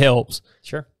it helps.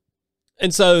 Sure.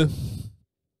 And so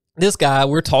this guy,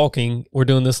 we're talking, we're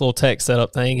doing this little tech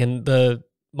setup thing, and the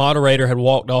moderator had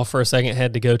walked off for a second,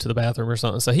 had to go to the bathroom or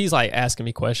something. So he's like asking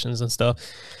me questions and stuff.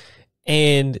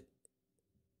 And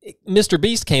Mr.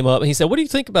 Beast came up and he said, "What do you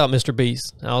think about Mr.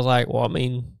 Beast?" And I was like, well, I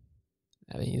mean,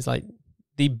 he's like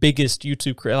the biggest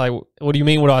YouTube creator. Like, what do you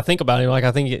mean? What do I think about him? Like,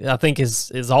 I think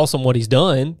is awesome what he's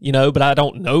done, you know, but I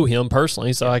don't know him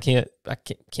personally, so I can't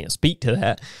speak to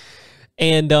that.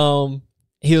 And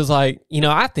he was like, you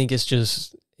know, I think it's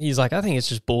just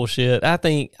bullshit. I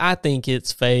think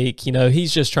it's fake. You know,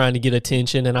 he's just trying to get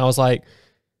attention. And I was like,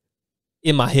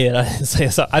 in my head, I didn't say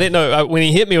so. I didn't know. When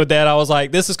he hit me with that, I was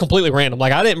like, this is completely random.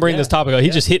 Like, I didn't bring this topic up.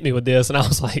 He just hit me with this. And I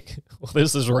was like, well,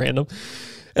 this is random.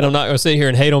 And I'm not going to sit here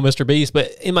and hate on Mr. Beast.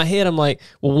 But in my head, I'm like,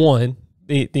 well, one,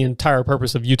 the entire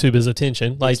purpose of YouTube is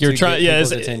attention. Like, you're trying,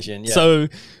 it's attention. Yeah. So,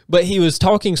 but he was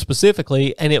talking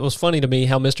specifically, and it was funny to me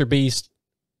how Mr. Beast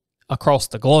across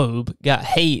the globe got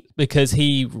hate because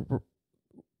he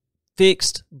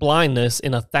fixed blindness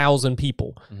in 1,000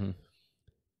 people.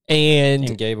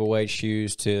 And gave away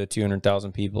shoes to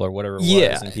 200,000 people or whatever it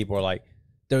was. And people are like,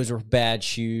 those were bad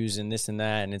shoes and this and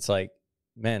that. And it's like,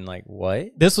 man, like,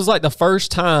 what? This was like the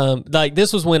first time, like,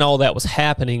 this was when all that was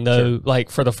happening, though, like,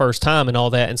 for the first time and all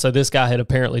that. And so this guy had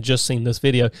apparently just seen this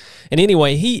video. And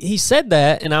anyway, he said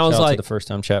that, and I was like, to the first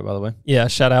time chat, by the way. Yeah,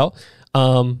 shout out.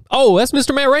 Oh, that's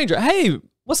Mr. Matt Ranger. Hey,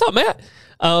 what's up, Matt?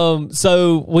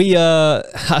 So we I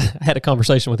had a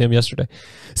conversation with him yesterday.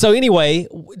 So anyway,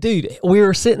 dude, we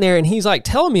were sitting there and he's like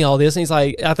telling me all this, and he's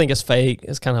like, I think it's fake.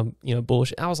 It's kind of, you know,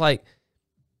 bullshit. I was like,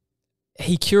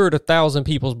 he cured 1,000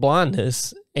 people's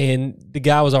blindness, and the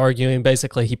guy was arguing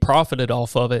basically he profited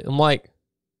off of it. I'm like,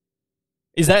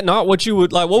 is that not what you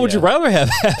would like? What would you rather have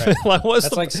happen? Right. Like, what's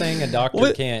that's like saying a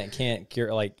doctor can't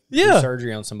cure, like, do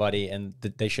surgery on somebody and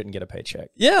they shouldn't get a paycheck.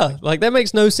 Yeah, like that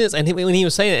makes no sense. And when he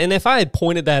was saying it, and if I had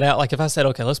pointed that out, like if I said,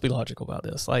 okay, let's be logical about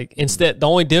this, like instead, the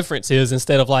only difference is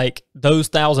instead of like those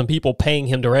 1,000 people paying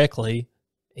him directly,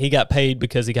 he got paid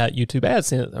because he got YouTube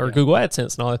AdSense or Google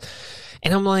AdSense and all that.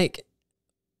 And I'm like,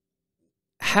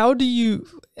 how do you?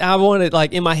 I wanted,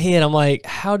 like, in my head, I'm like,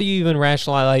 how do you even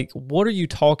rationalize? Like, what are you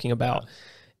talking about?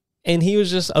 And he was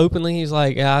just openly, he's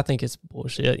like, yeah, I think it's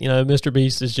bullshit. You know, Mr.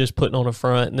 Beast is just putting on a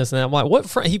front and this and that. I'm like, what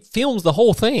front? He films the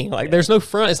whole thing. Like, there's no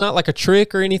front. It's not like a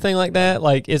trick or anything like that.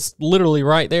 Like, it's literally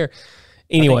right there.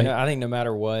 Anyway. I think no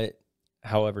matter what,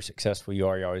 however successful you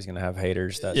are, you're always going to have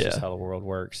haters. That's just how the world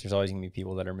works. There's always going to be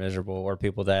people that are miserable or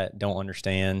people that don't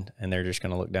understand and they're just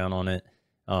going to look down on it.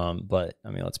 But I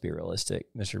mean, let's be realistic.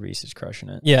 Mr. Beast is crushing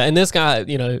it. Yeah, and this guy,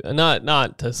 you know,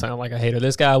 not to sound like a hater,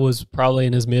 this guy was probably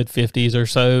in his mid 50s or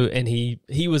so, and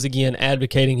he was again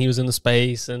advocating. He was in the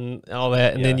space and all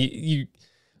that, and then you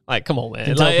like, come on,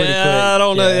 man. Like, I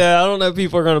don't know. Yeah, I don't know if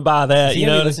people are going to buy that. You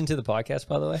know, listen to the podcast,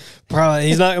 by the way. Probably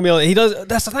he's not going to be able. He does.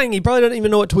 That's the thing. He probably doesn't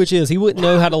even know what Twitch is. He wouldn't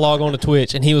know how to log on to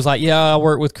Twitch, and he was like, "Yeah, I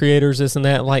work with creators, this and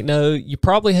that." I'm like, no, you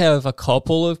probably have a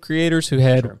couple of creators who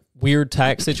had weird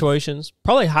tax situations,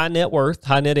 probably high net worth,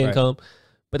 high net income,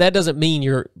 but that doesn't mean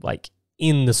you're like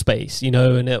in the space, you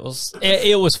know. And it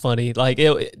was funny. Like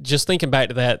just thinking back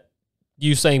to that,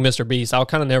 you saying Mr. Beast, I'll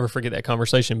kind of never forget that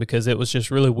conversation because it was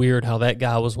just really weird how that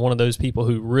guy was one of those people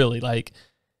who really like,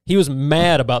 he was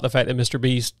mad about the fact that Mr.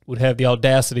 Beast would have the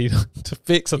audacity to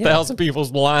fix 1,000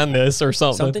 people's blindness or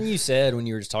something. Something you said when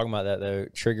you were just talking about that though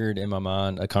triggered in my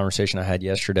mind a conversation I had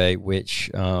yesterday,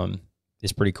 which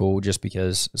is pretty cool just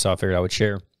because, so I figured I would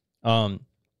share.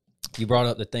 You brought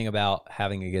up the thing about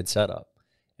having a good setup,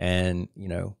 and you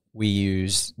know, we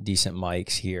use decent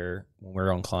mics here when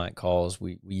we're on client calls.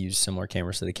 We use similar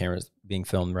cameras to the cameras being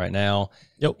filmed right now.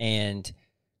 Yep. And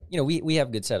you know, we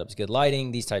have good setups, good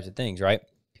lighting, these types of things, right?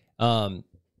 And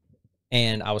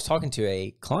I was talking to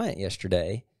a client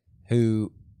yesterday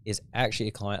who is actually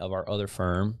a client of our other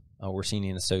firm,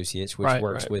 Wersini & Associates, which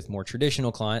works with more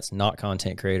traditional clients, not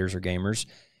content creators or gamers.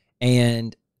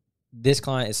 And this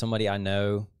client is somebody I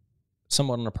know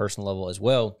somewhat on a personal level as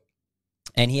well.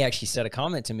 And he actually said a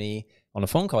comment to me on a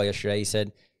phone call yesterday. He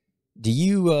said, do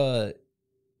you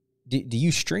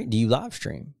stream? Do you live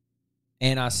stream?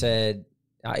 And I said,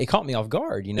 it caught me off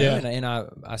guard, you know? Yeah. And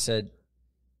I said,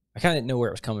 I kind of didn't know where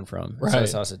it was coming from. Right.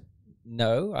 So I said,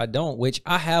 no, I don't, which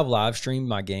I have live streamed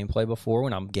my gameplay before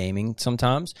when I'm gaming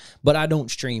sometimes, but I don't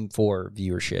stream for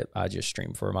viewership. I just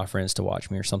stream for my friends to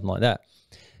watch me or something like that.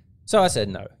 So I said,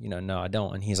 no, no, I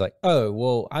don't. And he's like, oh,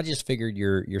 well, I just figured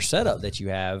your setup that you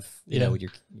have, you know, with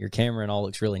your camera and all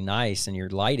looks really nice and your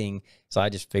lighting. So I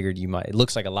just figured it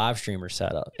looks like a live streamer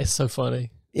setup. It's so funny.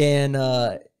 And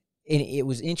it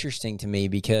was interesting to me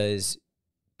because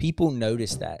people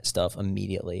notice that stuff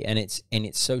immediately, and it's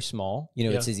so small. You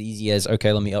know, it's as easy as,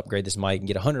 okay, let me upgrade this mic and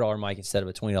get a $100 mic instead of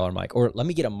a $20 mic, or let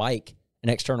me get a mic, an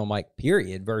external mic,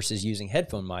 period, versus using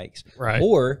headphone mics,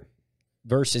 or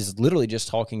versus literally just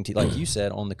talking to, like you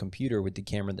said, on the computer with the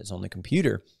camera that's on the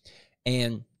computer.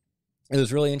 And it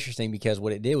was really interesting because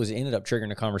what it did was it ended up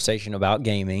triggering a conversation about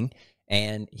gaming.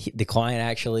 And the client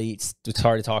actually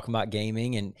started talking about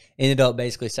gaming and ended up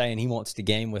basically saying he wants to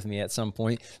game with me at some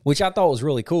point, which I thought was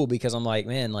really cool because I'm like,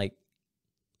 man, like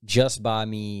just by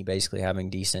me basically having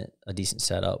a decent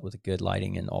setup with good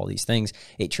lighting and all these things,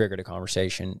 it triggered a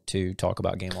conversation to talk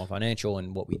about Game On Financial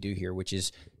and what we do here, which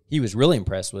is he was really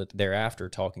impressed with thereafter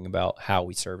talking about how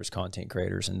we service content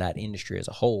creators and that industry as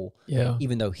a whole,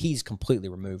 even though he's completely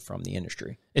removed from the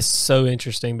industry. It's so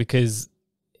interesting because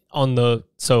on the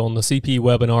CP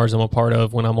webinars I'm a part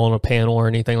of, when I'm on a panel or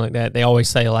anything like that, they always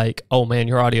say like, oh man,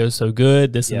 your audio is so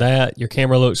good, this and that, your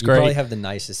camera looks great. You probably have the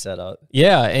nicest setup.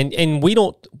 Yeah, and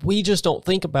we just don't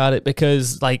think about it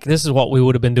because like this is what we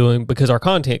would have been doing because our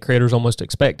content creators almost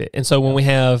expect it. And so when we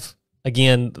have,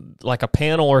 again, like a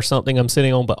panel or something I'm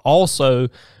sitting on, but also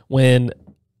when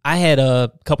I had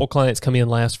a couple clients come in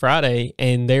last Friday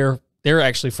and they're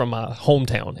actually from my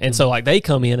hometown. And so like they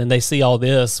come in and they see all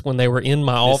this when they were in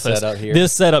my office,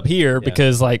 this setup here,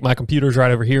 because like my computer's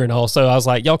right over here and all. So I was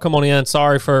like, y'all come on in.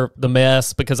 Sorry for the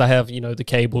mess because I have, you know, the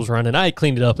cables running. I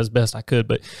cleaned it up as best I could,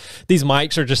 but these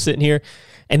mics are just sitting here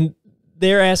and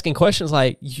they're asking questions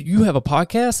like, you have a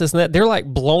podcast, isn't that? They're like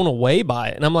blown away by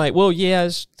it. And I'm like, well, yeah,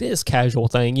 it's this casual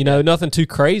thing, you know, nothing too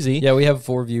crazy. Yeah. We have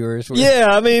 4 viewers. Yeah.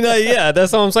 I mean,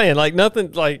 that's all I'm saying. Like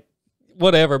nothing like,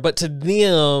 whatever, but to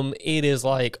them it is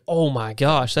like, oh my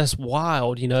gosh, that's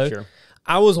wild, you know.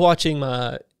 I was watching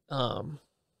my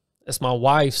it's my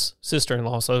wife's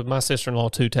sister-in-law, so my sister-in-law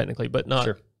too technically, but not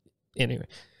anyway.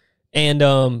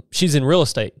 And she's in real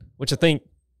estate, which I think,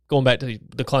 going back to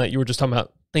the client you were just talking about,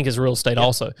 I think is real estate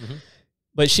also.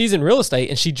 But she's in real estate,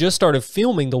 and she just started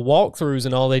filming the walkthroughs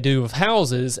and all they do of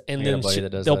houses, and then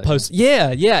they'll post.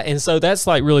 And so that's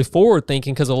like really forward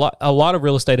thinking because a lot of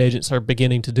real estate agents are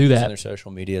beginning to do that. On their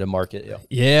social media to market,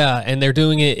 and they're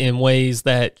doing it in ways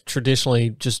that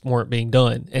traditionally just weren't being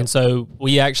done. And so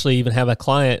we actually even have a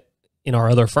client in our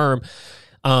other firm.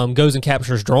 goes and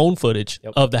captures drone footage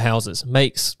of the houses,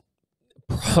 makes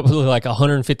probably like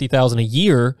 $150,000 a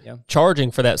year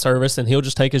charging for that service, and he'll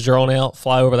just take his drone out,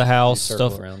 fly over the house,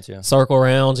 circle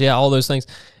rounds, all those things.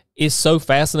 It's so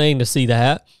fascinating to see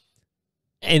that.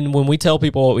 And when we tell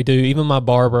people what we do, even my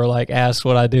barber like asks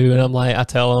what I do, and I'm like, I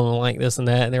tell them I'm like this and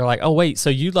that, and they're like, oh wait, so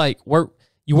you like work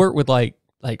with like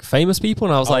famous people?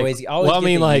 And I was always well, I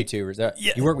mean, like YouTubers.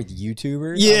 You work with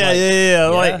YouTubers? Yeah.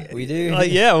 Like we do.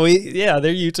 Like,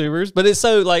 they're YouTubers, but it's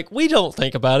so like we don't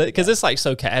think about it because it's like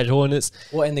so casual, and it's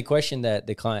and the question that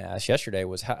the client asked yesterday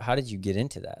was, how did you get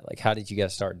into that? Like, how did you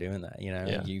guys start doing that? You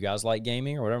know, you guys like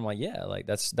gaming or whatever? I'm like, yeah, like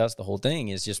that's the whole thing.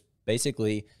 Is just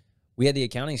basically we had the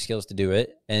accounting skills to do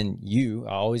it, and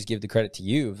I always give the credit to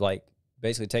you of like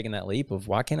basically taking that leap of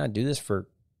why can't I do this for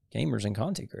gamers and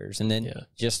content creators, and then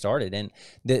just started. And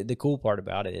the cool part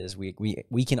about it is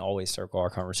we can always circle our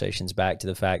conversations back to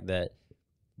the fact that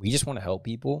we just want to help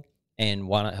people, and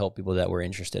why not help people that we're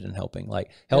interested in helping?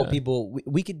 Like help people.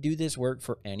 We could do this work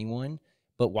for anyone,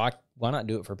 but why not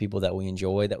do it for people that we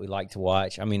enjoy, that we like to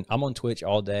watch? I mean, I'm on Twitch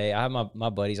all day. I have my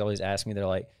buddies always ask me, they're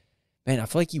like, man, I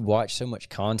feel like you watch so much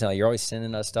content. Like, you're always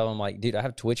sending us stuff. I'm like, dude, I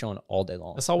have Twitch on all day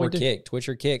long. That's all we do. Kick, Twitch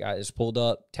or Kick. I just pulled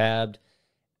up, tabbed.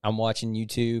 I'm watching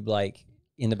YouTube like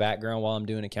in the background while I'm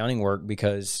doing accounting work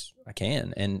because I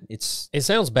can. And it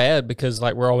sounds bad because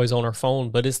like we're always on our phone,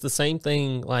 but it's the same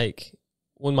thing. Like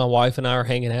when my wife and I are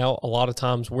hanging out, a lot of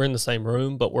times we're in the same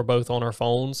room, but we're both on our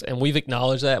phones, and we've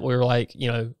acknowledged that. We're like,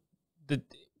 you know,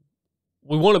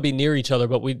 we want to be near each other,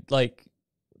 but we like,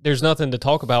 there's nothing to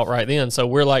talk about right then. So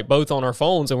we're like both on our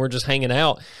phones and we're just hanging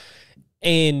out.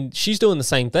 And she's doing the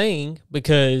same thing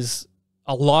because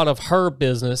a lot of her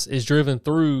business is driven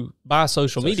by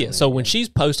social media. So when she's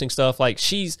posting stuff, like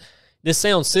this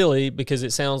sounds silly because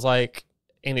it sounds like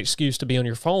an excuse to be on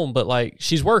your phone, but like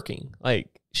she's working, like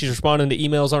she's responding to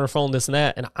emails on her phone, this and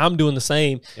that. And I'm doing the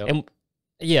same. And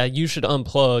yeah, you should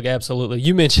unplug. Absolutely.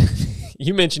 You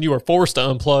mentioned you were forced to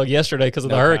unplug yesterday because of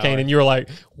the hurricane, and you were like,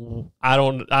 I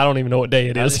don't even know what day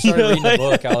it is. I just started reading the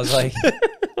book. I was like,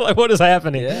 like, what is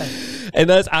happening? Yeah. And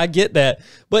I get that.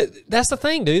 But that's the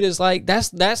thing, dude, is like, that's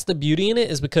the beauty in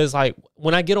it, is because like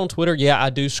when I get on Twitter,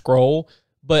 I do scroll.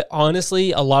 But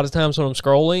honestly, a lot of times when I'm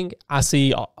scrolling, I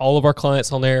see all of our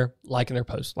clients on there liking their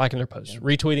posts,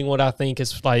 retweeting what I think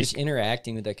is like. Just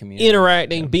interacting with that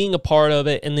community. Being a part of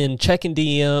it, and then checking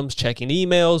DMs, checking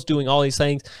emails, doing all these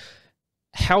things.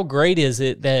 How great is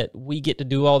it that we get to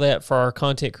do all that for our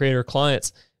content creator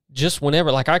clients just whenever?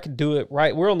 Like I could do it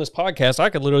right. We're on this podcast. I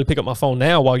could literally pick up my phone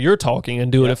now while you're talking and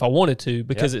do it if I wanted to,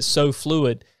 because it's so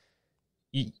fluid.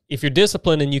 If you're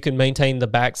disciplined and you can maintain the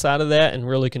backside of that and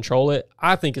really control it,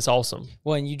 I think it's awesome.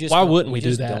 Well, and why wouldn't we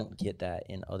do that? Don't get that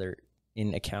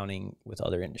in accounting with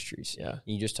other industries. Yeah,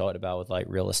 you just talked about with like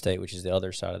real estate, which is the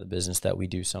other side of the business that we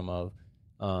do some of.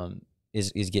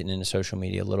 Is getting into social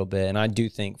media a little bit. And I do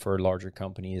think for larger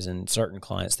companies and certain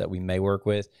clients that we may work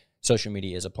with, social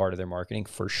media is a part of their marketing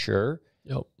for sure.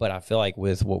 Yep. But I feel like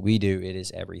with what we do, it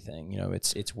is everything. You know,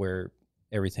 it's where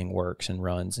everything works and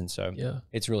runs. And so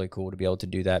it's really cool to be able to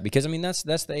do that, because I mean, that's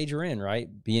the age we're in, right?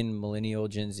 Being millennial,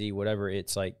 Gen Z, whatever,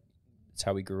 it's like, it's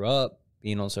how we grew up,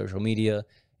 being on social media,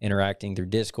 interacting through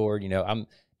Discord. You know, I'm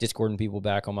Discording people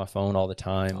back on my phone all the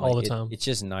time. All the time. It's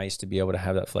just nice to be able to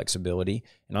have that flexibility.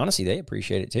 And honestly, they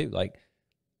appreciate it too. Like,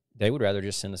 they would rather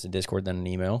just send us a Discord than an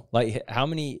email. Like, how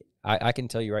many, I can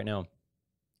tell you right now,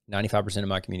 95% of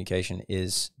my communication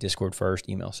is Discord first,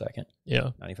 email second. Yeah.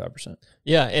 95%.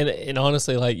 Yeah. And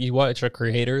honestly, like, you watch a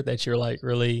creator that you're like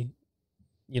really,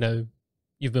 you know,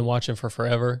 you've been watching for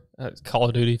forever. Call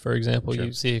of Duty, for example. Sure.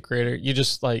 You see a creator, you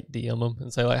just like DM them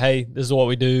and say like, hey, this is what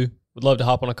we do. Would love to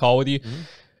hop on a call with you. Mm-hmm.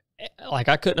 Like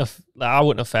I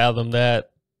wouldn't have fathomed that,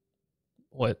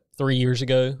 3 years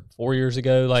ago, 4 years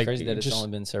ago. Like, it's crazy that it's only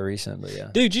been so recent, but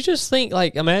yeah. Dude, you just think,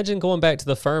 like, imagine going back to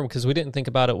the firm, because we didn't think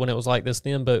about it when it was like this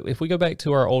then, but if we go back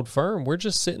to our old firm, we're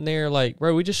just sitting there like,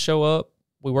 bro, we just show up,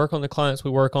 we work on the clients we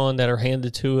work on that are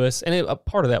handed to us. And a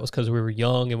part of that was because we were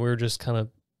young and we were just kind of,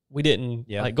 we didn't,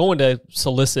 like, going to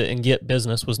solicit and get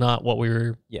business was not what we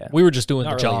were, we were just doing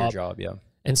the job. Your job, yeah.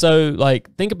 And so,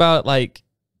 like, think about, like,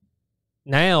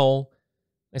 now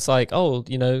it's like, oh,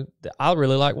 you know, I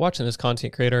really like watching this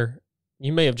content creator.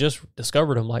 You may have just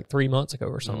discovered them like 3 months ago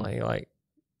or something. Mm-hmm. Like,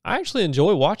 I actually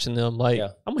enjoy watching them. Like,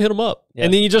 I'm gonna hit them up,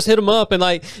 and then you just hit them up, and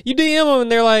like you DM them,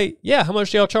 and they're like, "Yeah, how much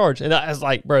do y'all charge?" And I was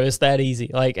like, "Bro, it's that easy."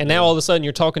 Like, and now all of a sudden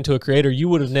you're talking to a creator you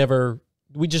would have never.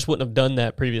 We just wouldn't have done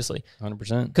that previously.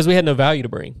 100%. Because we had no value to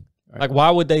bring. Right. Like,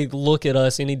 why would they look at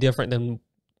us any different than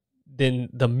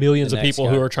the millions of people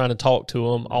who are trying to talk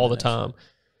to them all the time?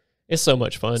 It's so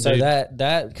much fun. So dude.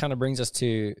 that kind of brings us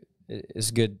to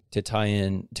it's good to tie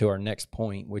in to our next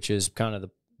point, which is kind of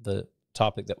the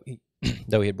topic that we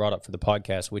that we had brought up for the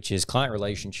podcast, which is client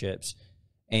relationships.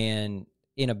 And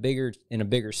in a bigger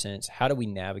sense, how do we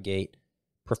navigate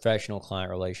professional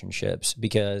client relationships?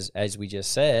 Because as we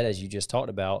just said, as you just talked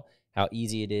about, how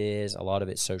easy it is, a lot of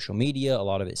it's social media, a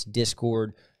lot of it's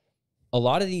Discord. A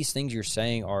lot of these things you're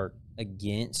saying are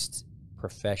against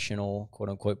professional, quote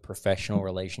unquote, professional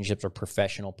relationships or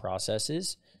professional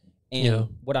processes. And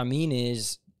what I mean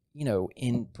is,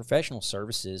 in professional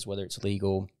services, whether it's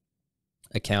legal,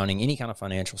 accounting, any kind of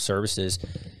financial services,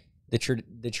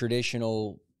 the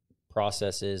traditional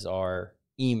processes are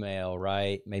email,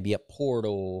 right? Maybe a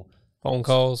portal, phone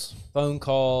calls,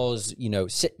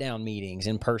 sit down meetings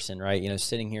in person, right?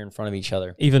 Sitting here in front of each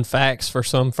other. Even fax for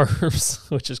some firms,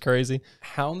 which is crazy.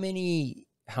 How many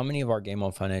of our Game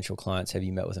On Financial clients have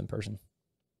you met with in person?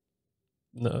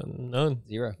 No, none.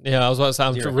 Zero. Yeah, I was about to say,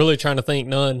 I'm really trying to think.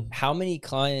 None. How many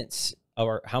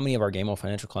of our Game On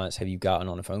Financial clients have you gotten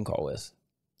on a phone call with?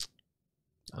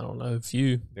 I don't know.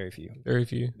 Few. Very few. Very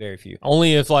few. Very few.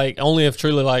 Only if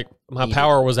truly my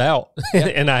power was out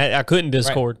and I couldn't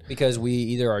Discord. Right. Because we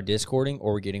either are Discording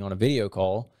or we're getting on a video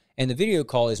call. And the video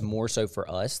call is more so for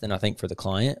us than I think for the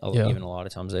client. Even a lot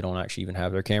of times they don't actually even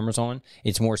have their cameras on.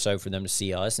 It's more so for them to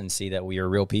see us and see that we are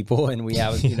real people and we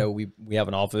have, we have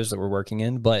an office that we're working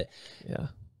in. But yeah,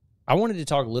 I wanted to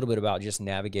talk a little bit about just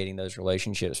navigating those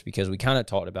relationships, because we kind of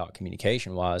talked about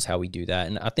communication wise, how we do that.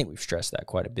 And I think we've stressed that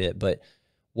quite a bit. But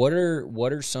what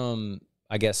are some,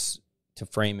 I guess, to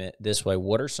frame it this way,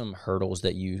 what are some hurdles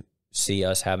that you see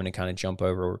us having to kind of jump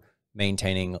over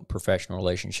maintaining professional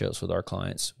relationships with our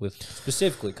clients, with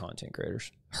specifically content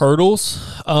creators? Hurdles.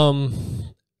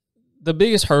 The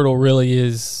biggest hurdle really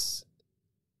is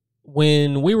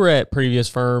when we were at previous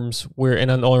firms and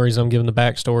the only reason I'm giving the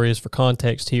backstory is for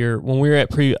context here. When we were at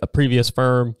a previous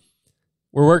firm,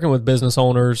 we're working with business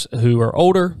owners who are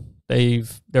older.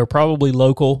 They're probably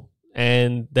local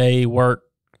and they work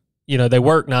 9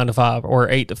 to 5 or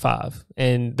 8 to 5,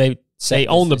 and they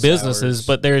own the businesses, hours.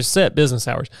 But there's set business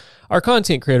hours. Our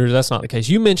content creators, that's not the case.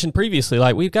 You mentioned previously,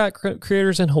 like, we've got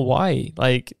creators in Hawaii.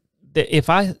 Like, if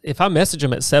I message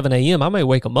them at 7 a.m., I may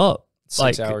wake them up.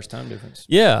 6 hours time difference.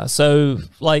 Yeah. So,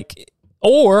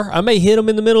 or I may hit them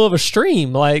in the middle of a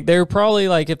stream. Like, they're probably,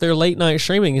 if they're late night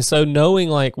streaming. And so knowing,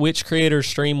 which creators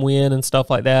stream when and stuff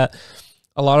like that.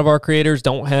 A lot of our creators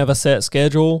don't have a set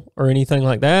schedule or anything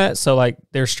like that. So,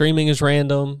 their streaming is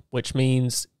random, which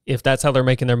means if that's how they're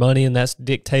making their money and that's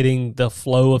dictating the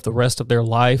flow of the rest of their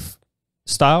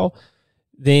lifestyle,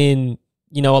 then,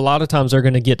 a lot of times they're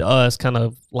going to get to us kind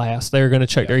of last. They're going to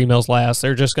check their emails last.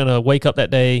 They're just going to wake up that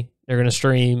day, they're going to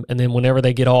stream, and then whenever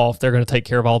they get off, they're going to take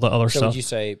care of all the other stuff. So would you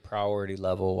say priority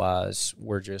level-wise,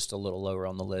 we're just a little lower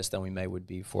on the list than we would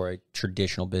be for a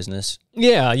traditional business?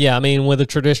 Yeah. I mean, with a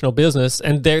traditional business,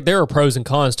 and there are pros and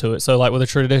cons to it. So, with a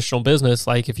traditional business,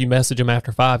 if you message them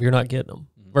after 5, you're not getting them.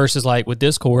 Mm-hmm. Versus, with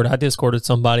Discord, I Discorded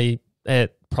somebody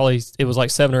at probably, it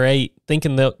was 7 or 8,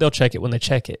 thinking they'll check it when they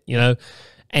check it,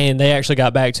 And they actually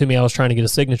got back to me. I was trying to get a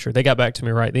signature. They got back to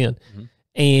me right then. Mm-hmm.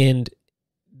 And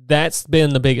that's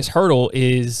been the biggest hurdle.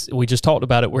 Is we just talked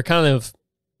about it. We're kind of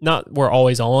we're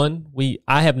always on.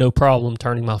 I have no problem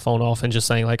turning my phone off and just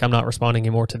saying, I'm not responding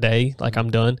anymore today. I'm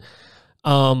done.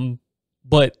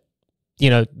 But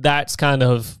that's kind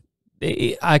of,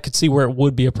 I could see where it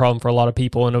would be a problem for a lot of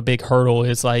people. And a big hurdle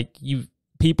is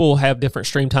people have different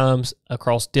stream times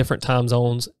across different time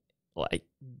zones.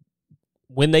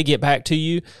 When they get back to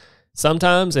you,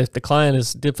 sometimes if the client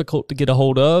is difficult to get a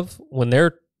hold of, when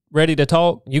they're ready to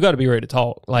talk, you got to be ready to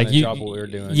talk. Job what we're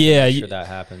doing. Yeah, make sure that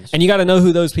happens. And you got to know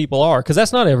who those people are, because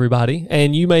that's not everybody.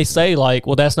 And you may say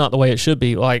well, that's not the way it should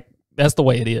be. That's the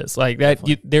way it is.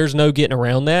 There's no getting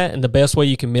around that. And the best way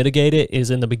you can mitigate it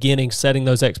is in the beginning, setting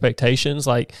those expectations.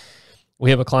 We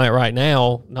have a client right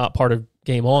now, not part of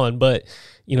Game On, but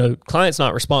client's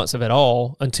not responsive at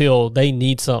all until they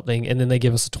need something, and then they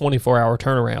give us a 24-hour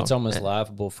turnaround. It's almost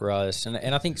laughable for us.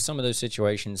 And I think some of those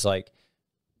situations,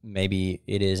 maybe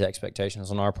it is expectations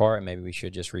on our part, and maybe we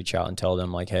should just reach out and tell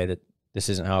them, hey, that this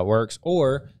isn't how it works,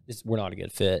 or we're not a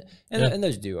good fit. And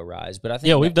those do arise. But I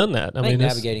think we've done that. I mean,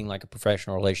 navigating a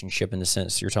professional relationship in the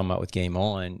sense you're talking about with Game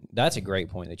On, that's a great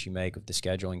point that you make of the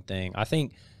scheduling thing. I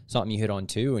think something you hit on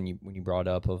too when you brought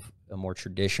up of a more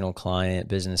traditional client,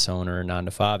 business owner, 9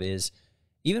 to 5 is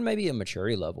even maybe a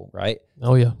maturity level, right?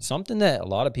 Oh, yeah. Something that a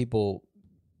lot of people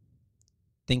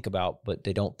think about, but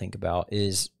they don't think about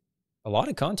is a lot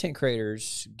of content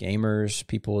creators, gamers,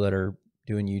 people that are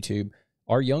doing YouTube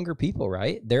are younger people,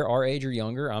 right? They're our age or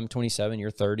younger. I'm 27,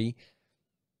 you're 30.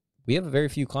 We have very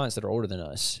few clients that are older than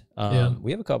us.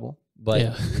 We have a couple, but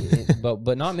Yeah.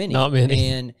 but not many. Not many.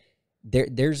 And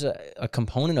there's a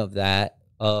component of that,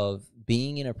 of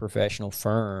being in a professional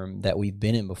firm that we've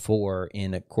been in before,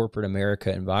 in a corporate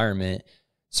America environment.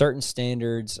 Certain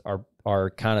standards are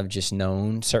kind of just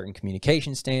known, certain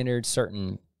communication standards,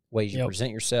 certain ways you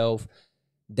present yourself,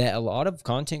 that a lot of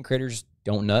content creators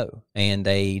don't know, and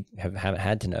they haven't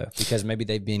had to know, because maybe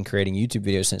they've been creating YouTube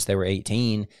videos since they were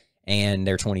 18 and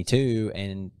they're 22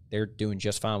 and they're doing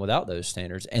just fine without those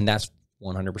standards. And that's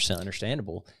 100%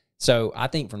 understandable. So I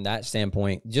think from that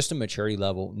standpoint, just a maturity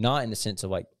level, not in the sense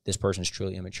of like this person's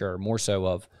truly immature, more so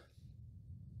of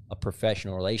a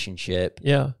professional relationship.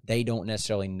 Yeah. They don't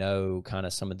necessarily know kind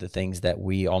of some of the things that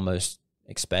we almost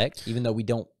expect, even though we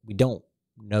don't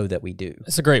know that we do.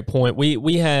 That's a great point.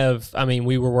 We have, I mean,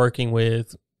 we were working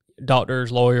with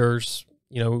doctors, lawyers,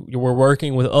 you know, we're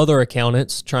working with other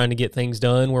accountants trying to get things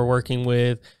done. We're working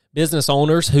with business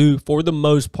owners who, for the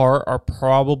most part, are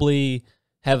probably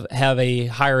have a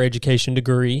higher education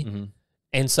degree. Mm-hmm.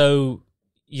 And so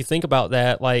you think about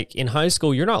that, like in high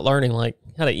school, you're not learning like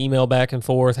how to email back and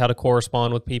forth, how to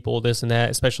correspond with people, this and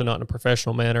that, especially not in a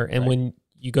professional manner. And when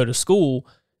you go to school,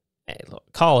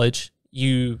 college,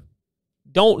 you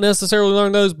don't necessarily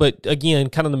learn those, but again,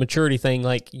 kind of the maturity thing,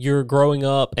 like you're growing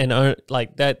up, and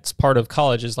like that's part of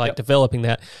college, is like developing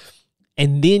that.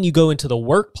 And then you go into the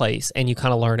workplace and you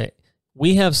kind of learn it.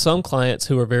 We have some clients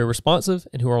who are very responsive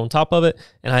and who are on top of it.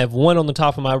 And I have one on the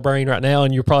top of my brain right now,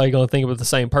 and you're probably going to think of the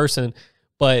same person,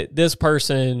 but this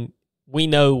person we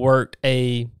know worked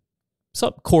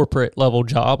some corporate level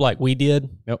job like we did.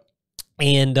 Yep.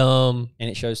 And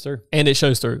it shows through. And it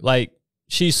shows through. Like,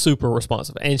 she's super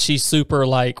responsive, and she's super,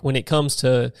 like, when it comes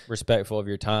to respectful of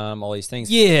your time, all these things.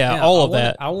 Yeah, now, all of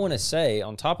that. I want to say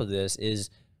on top of this is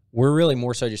we're really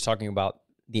more so just talking about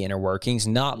the inner workings,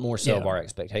 not more so of our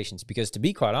expectations. Because to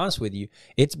be quite honest with you,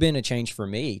 it's been a change for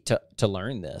me to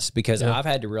learn this, because I've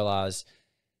had to realize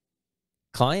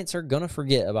clients are going to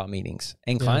forget about meetings,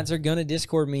 and clients are going to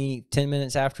Discord me 10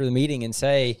 minutes after the meeting and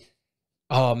say,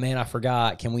 oh man, I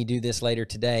forgot. Can we do this later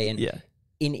today? And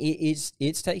and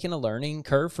it's taken a learning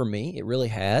curve for me. It really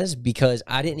has, because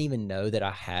I didn't even know that I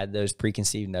had those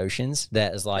preconceived notions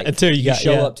that is like, until you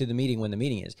show up to the meeting when the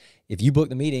meeting is. If you book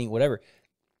the meeting, whatever.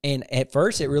 And at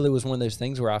first, it really was one of those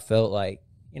things where I felt like,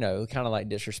 you know, kind of like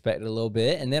disrespected a little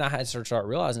bit. And then I had to start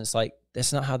realizing it's like,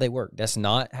 that's not how they work. That's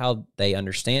not how they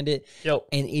understand it. Yep.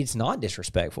 And it's not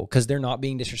disrespectful, because they're not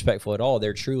being disrespectful at all.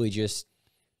 They're truly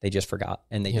they just forgot,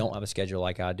 and they don't have a schedule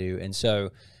like I do. And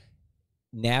so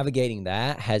navigating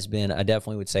that has been, I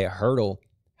definitely would say, a hurdle.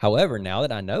 However, now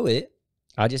that I know it,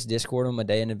 I just Discord them a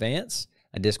day in advance.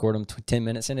 I Discord them 10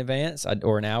 minutes in advance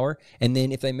or an hour. And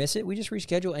then if they miss it, we just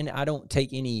reschedule. And I don't take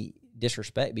any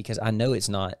disrespect, because I know it's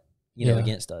not, you know,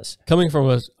 against us. Coming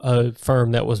from a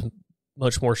firm that was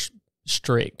much more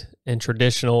strict and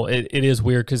traditional, it is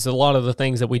weird, because a lot of the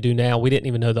things that we do now, we didn't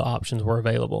even know the options were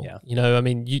available. Yeah. You know, I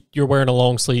mean, you're wearing a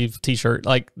long sleeve t-shirt.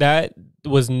 Like, that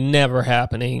was never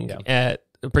happening at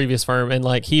the previous firm. And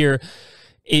like here,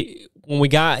 when we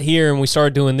got here and we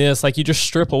started doing this, like, you just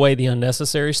strip away the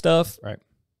unnecessary stuff. Right.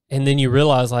 And then you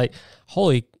realize, like,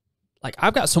 holy, like,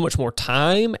 I've got so much more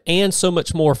time and so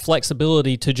much more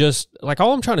flexibility to just, like,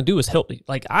 all I'm trying to do is help.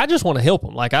 Like, I just want to help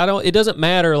them. Like, it doesn't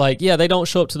matter. Like, yeah, they don't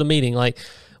show up to the meeting. Like,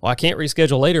 well, I can't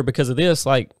reschedule later because of this.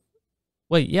 Like,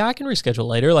 wait, yeah, I can reschedule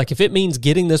later. Like, if it means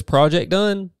getting this project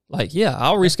done, like, yeah,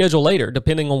 I'll reschedule later,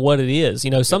 depending on what it is.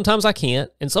 You know, sometimes I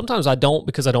can't, and sometimes I don't,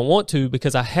 because I don't want to,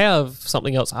 because I have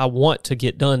something else I want to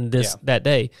get done that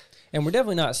day. And we're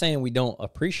definitely not saying we don't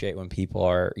appreciate when people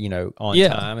are, you know, on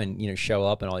time and, you know, show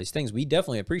up and all these things. We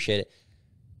definitely appreciate it.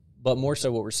 But more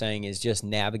so what we're saying is just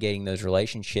navigating those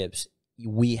relationships.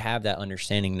 We have that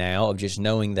understanding now of just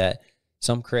knowing that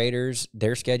some creators,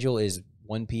 their schedule is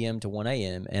 1 p.m. to 1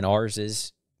 a.m. and ours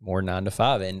is more 9 to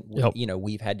 5. And, you know,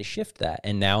 we've had to shift that.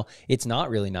 And now it's not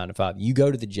really 9 to 5. You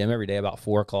go to the gym every day about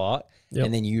 4 o'clock,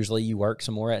 and then usually you work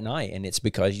some more at night. And it's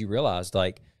because you realized,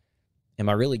 like, am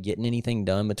I really getting anything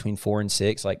done between 4 and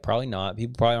 6? Like, probably not.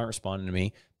 People probably aren't responding to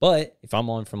me. But if I'm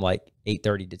on from like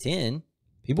 8:30 to 10,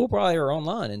 people probably are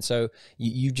online. And so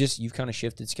you've kind of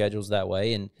shifted schedules that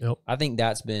way. And I think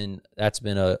that's been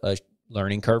a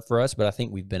learning curve for us, but I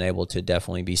think we've been able to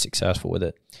definitely be successful with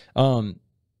it.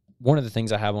 One of the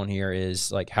things I have on here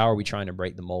is, like, how are we trying to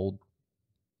break the mold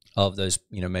of those,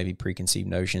 you know, maybe preconceived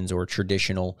notions or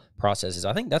traditional processes?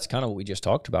 I think that's kind of what we just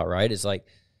talked about, right? Is like,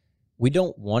 we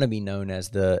don't want to be known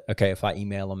as okay, if I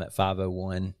email them at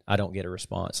 5:01, I don't get a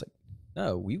response. Like,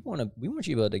 no, we want you to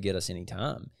be able to get us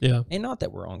anytime. Yeah. And not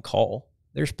that we're on call.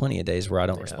 There's plenty of days where I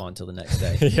don't respond till the next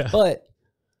day. But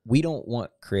we don't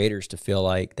want creators to feel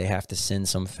like they have to send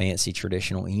some fancy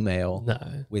traditional email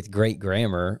with great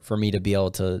grammar for me to be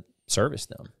able to service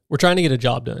them. We're trying to get a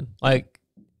job done. Like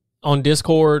on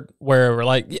Discord, wherever,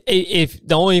 like if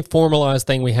the only formalized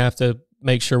thing we have to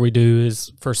make sure we do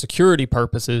is for security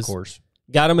purposes. Of course.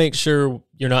 Got to make sure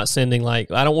you're not sending,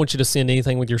 like, I don't want you to send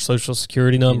anything with your social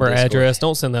security number, address.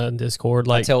 Don't send that in Discord.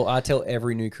 Like I tell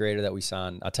every new creator that we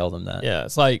sign, I tell them that. Yeah,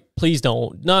 it's like, please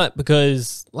don't. Not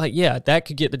because, like, yeah, that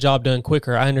could get the job done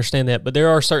quicker. I understand that. But there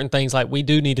are certain things, like, we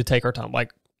do need to take our time.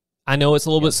 Like, I know it's a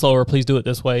little bit slower. Please do it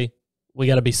this way. We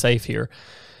got to be safe here.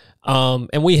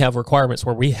 And we have requirements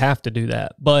where we have to do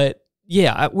that. But,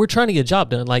 yeah, we're trying to get a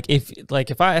job done. Like,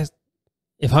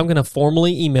 if I'm going to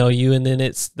formally email you and then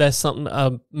that's something,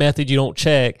 a method you don't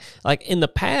check, like in the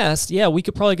past, yeah, we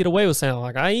could probably get away with saying,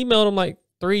 like, I emailed them like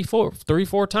three,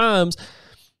 four times.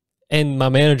 And my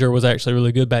manager was actually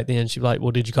really good back then. She'd be like, well,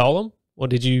 did you call them? Well,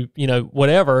 did you,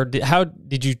 whatever, how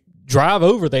did you drive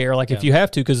over there? Like if you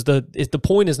have to, because the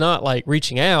point is not like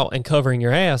reaching out and covering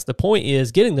your ass. The point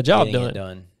is getting the job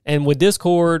done. And with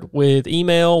Discord, with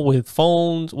email, with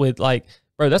phones, with like,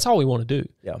 bro, that's all we want to do.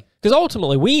 Yeah. Because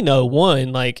ultimately, we know,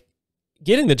 one, like,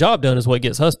 getting the job done is what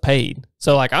gets us paid.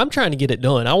 So, like, I'm trying to get it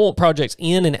done. I want projects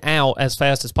in and out as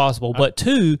fast as possible. But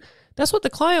two, that's what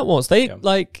the client wants. Like,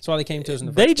 that's why they came to us in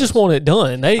the first place. They just want it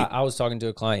done. I was talking to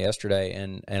a client yesterday,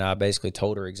 and I basically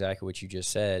told her exactly what you just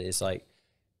said. It's like,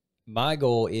 my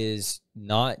goal is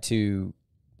not to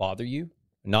bother you,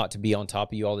 not to be on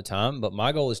top of you all the time, but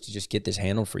my goal is to just get this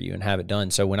handled for you and have it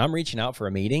done. So when I'm reaching out for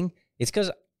a meeting, it's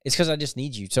because I just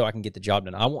need you so I can get the job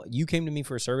done. You came to me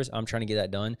for a service. I'm trying to get that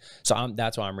done. So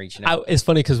that's why I'm reaching out. It's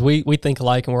funny because we think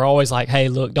alike, and we're always like, hey,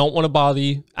 look, don't want to bother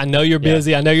you. I know you're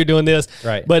busy. I know you're doing this.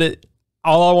 Right. But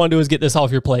all I want to do is get this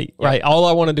off your plate. Yeah. Right. All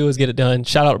I want to do is get it done.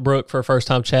 Shout out to Brooke for a first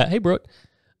time chat. Hey, Brooke.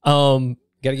 Got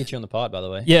to get you on the pod, by the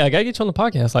way. Yeah, I got to get you on the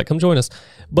podcast. Like, come join us.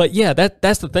 But yeah,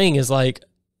 that's the thing is like,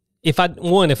 if I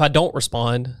don't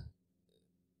respond,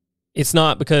 it's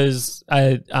not because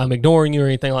I'm ignoring you or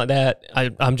anything like that.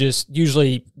 I'm just,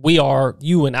 usually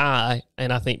you and I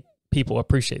think people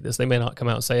appreciate this. They may not come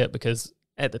out and say it because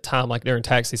at the time, like during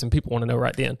tax season, people want to know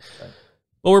right then. Right.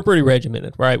 But we're pretty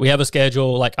regimented, right? We have a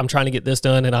schedule, like I'm trying to get this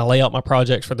done and I lay out my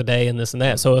projects for the day and this and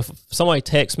that. So if somebody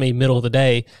texts me middle of the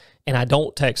day and I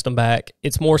don't text them back,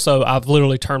 it's more so I've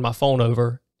literally turned my phone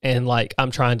over and like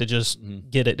I'm trying to just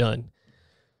get it done.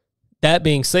 That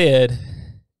being said,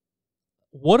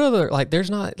 what other, like, there's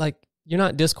not, like, you're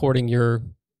not discording your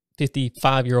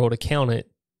 55-year-old accountant.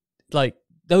 Like,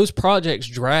 those projects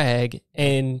drag,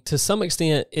 and to some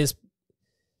extent is,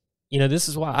 this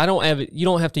is why you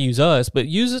don't have to use us, but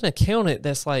use an accountant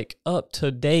that's, like, up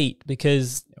to date,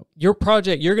 because your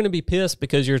project, you're going to be pissed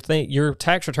because your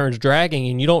tax return's dragging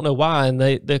and you don't know why, and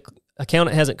the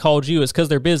accountant hasn't called you. It's because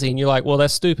they're busy, and you're like, well,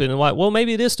 that's stupid. And like, well,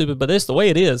 maybe it is stupid, but that's the way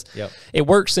it is. Yep. It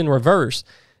works in reverse.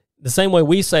 The same way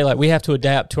we say, like, we have to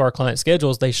adapt to our client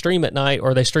schedules. They stream at night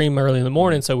or they stream early in the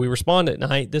morning, so we respond at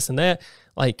night, this and that.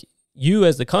 Like, you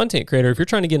as the content creator, if you're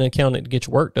trying to get an accountant to get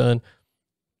your work done,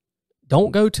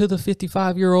 don't go to the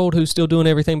 55-year-old who's still doing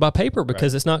everything by paper,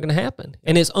 because it's not going to happen.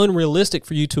 And it's unrealistic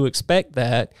for you to expect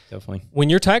that. Definitely. When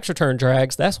your tax return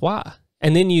drags, that's why.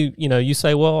 And then you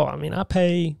say, well, I mean, I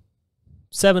pay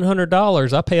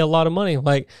 $700. I pay a lot of money.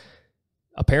 Like,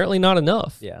 apparently not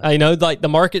enough. Yeah. I know, like, the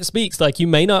market speaks. Like, you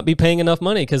may not be paying enough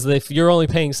money, because if you're only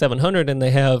paying $700 and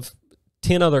they have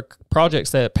 10 other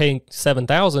projects that are paying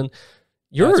 $7,000,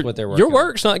 your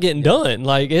work's not getting done.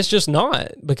 Like, it's just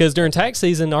not, because during tax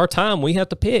season, our time, we have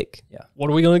to pick. Yeah. What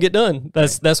are we going to get done?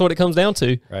 That's what it comes down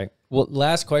to. Right. Well,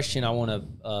 last question I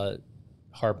want to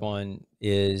harp on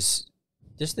is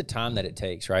just the time that it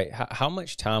takes, right? How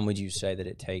much time would you say that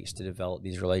it takes to develop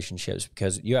these relationships?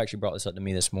 Because you actually brought this up to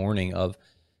me this morning of,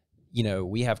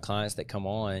 we have clients that come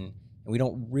on and we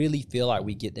don't really feel like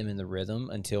we get them in the rhythm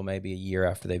until maybe a year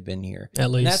after they've been here.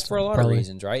 At least. And that's for a lot of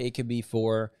reasons, right? It could be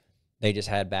for they just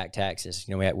had back taxes.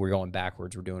 We're going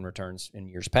backwards. We're doing returns in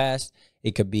years past.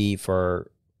 It could be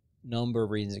for a number of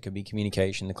reasons. It could be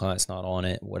communication. The client's not on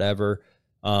it, whatever.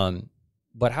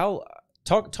 But how...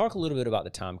 Talk a little bit about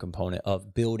the time component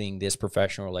of building this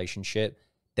professional relationship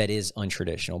that is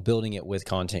untraditional, building it with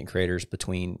content creators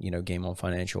between, Game On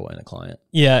Financial and a client.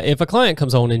 Yeah, if a client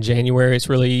comes on in January, it's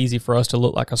really easy for us to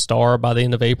look like a star by the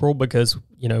end of April, because,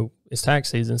 it's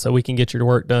tax season, so we can get your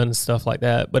work done and stuff like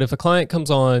that. But if a client comes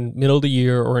on middle of the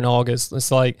year or in August, it's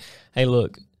like, hey,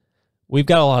 look, we've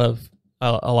got a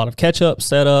lot of catch up,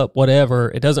 setup,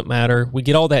 whatever. It doesn't matter. We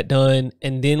get all that done,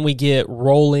 and then we get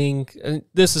rolling. And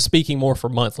this is speaking more for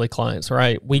monthly clients,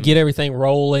 right? We get everything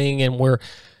rolling, and we're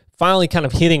finally kind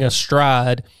of hitting a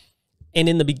stride. And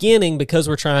in the beginning, because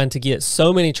we're trying to get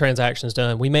so many transactions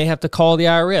done, we may have to call the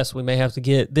IRS. We may have to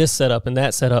get this set up and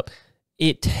that set up.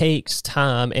 It takes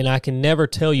time, and I can never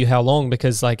tell you how long,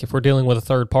 because like if we're dealing with a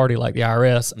third party like the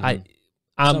IRS,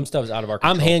 some stuff's out of our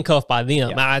control. I'm handcuffed by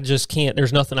them. Yeah. I just can't.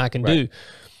 There's nothing I can do.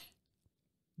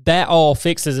 That all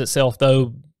fixes itself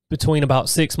though between about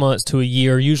 6 months to a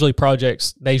year. Usually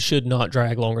projects, they should not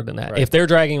drag longer than that. If they're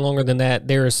dragging longer than that,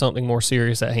 there is something more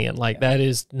serious at hand. Like that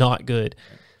is not good.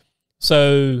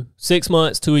 So 6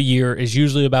 months to a year is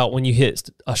usually about when you hit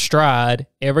a stride,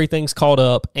 everything's caught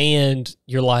up, and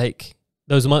you're like,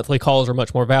 those monthly calls are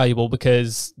much more valuable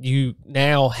because you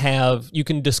now you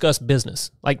can discuss business.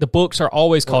 Like the books are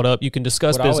always caught up. You can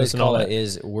discuss business and all that. What I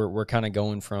always call it is we're kind of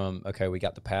going from, okay, we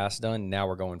got the past done. Now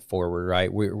we're going forward,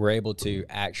 right? We're able to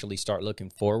actually start looking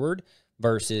forward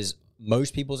versus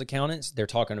most people's accountants. They're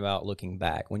talking about looking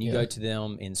back. When you go to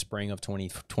them in spring of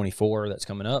 2024, that's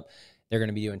coming up, they're going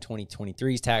to be doing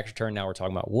 2023's tax return. Now we're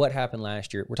talking about what happened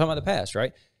last year. We're talking about the past,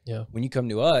 right? Yeah. When you come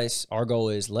to us, our goal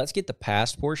is let's get the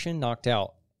past portion knocked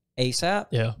out ASAP.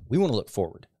 Yeah. We want to look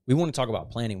forward. We want to talk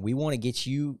about planning. We want to get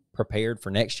you prepared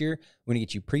for next year. We want to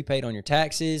get you prepaid on your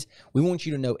taxes. We want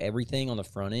you to know everything on the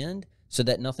front end so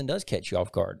that nothing does catch you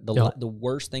off guard. The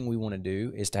worst thing we want to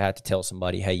do is to have to tell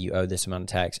somebody, hey, you owe this amount of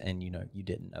tax, and you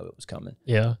didn't know it was coming.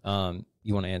 Yeah.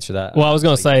 You want to answer that? Well, I was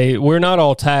going to say, we're not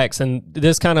all tax, and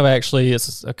this kind of actually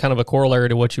is a kind of a corollary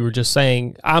to what you were just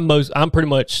saying. I'm pretty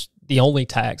much the only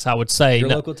tax, I would say. You're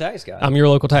a local tax guy. I'm your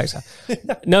local tax guy.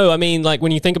 No, I mean, like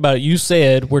when you think about it, you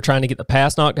said we're trying to get the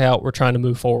past knocked out. We're trying to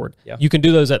move forward. Yeah. You can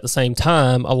do those at the same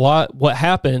time. What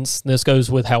happens, this goes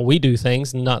with how we do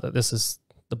things, not that this is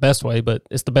the best way, but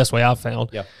it's the best way I've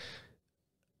found. Yeah.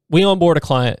 We onboard a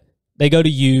client. They go to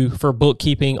you for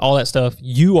bookkeeping, all that stuff.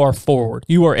 You are forward.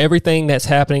 You are everything that's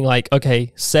happening. Like,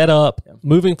 okay, set up,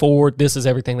 moving forward. This is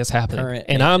everything that's happening. Current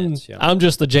and I'm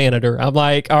just the janitor. I'm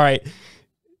like, all right,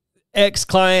 X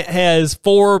client has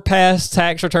 4 past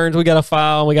tax returns we got to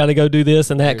file, and we got to go do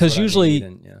this and that. Because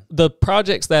usually the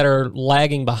projects that are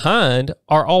lagging behind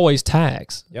are always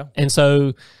tax. Yeah. And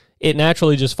so it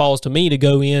naturally just falls to me to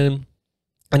go in,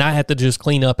 and I have to just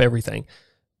clean up everything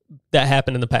that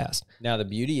happened in the past. Now, the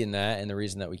beauty in that, and the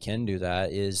reason that we can do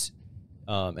that is,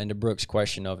 and to Brooke's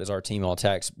question of, is our team all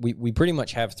tax? We pretty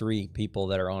much have 3 people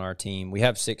that are on our team. We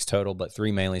have 6 total, but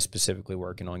 3 mainly specifically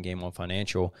working on Game On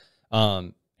Financial.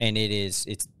 And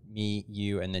it's me,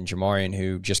 you, and then Jamarian,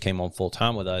 who just came on full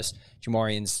time with us.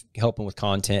 Jamarian's helping with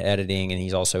content editing, and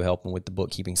he's also helping with the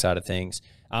bookkeeping side of things.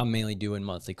 I'm mainly doing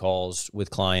monthly calls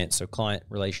with clients, so client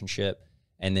relationship,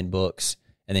 and then books,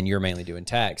 and then you're mainly doing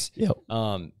tax. Yep.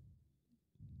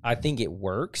 I think it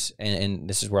works, and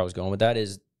this is where I was going with that,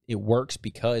 is it works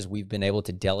because we've been able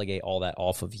to delegate all that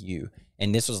off of you.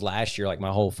 And this was last year. Like,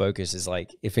 my whole focus is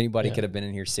like, if anybody could have been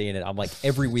in here seeing it, I'm like,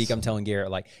 every week I'm telling Garrett,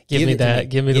 like, give me that,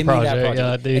 give me the project.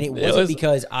 Yeah, dude. And it wasn't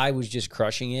because I was just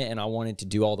crushing it and I wanted to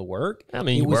do all the work. I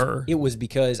mean, it was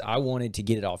because I wanted to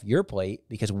get it off your plate,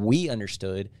 because we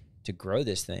understood to grow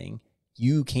this thing,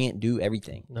 you can't do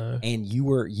everything. No. And you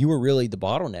were really the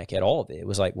bottleneck at all of it. It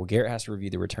was like, well, Garrett has to review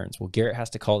the returns. Well, Garrett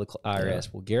has to call the IRS. Yeah.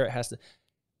 Well, Garrett has to.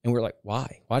 And we're like,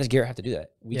 why? Why does Garrett have to do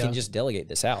that? We can just delegate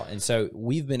this out. And so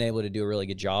we've been able to do a really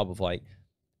good job of like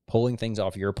pulling things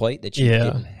off your plate that you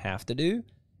didn't have to do.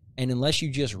 And unless you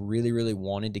just really, really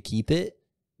wanted to keep it,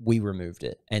 we removed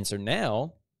it. And so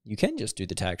now you can just do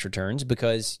the tax returns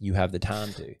because you have the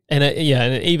time to. And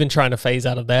and even trying to phase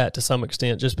out of that to some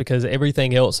extent, just because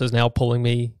everything else is now pulling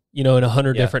me, in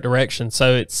 100 different directions.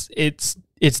 So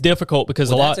it's difficult because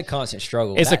that's a constant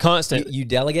struggle. It's a constant. You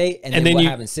delegate, and then what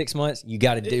happens 6 months, you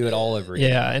got to do it all over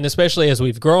again. Yeah, and especially as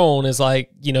we've grown, is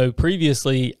like,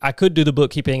 previously I could do the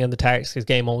bookkeeping and the tax because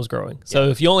Game On was growing. So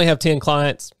if you only have 10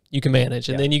 clients, you can manage,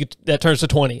 and then that turns to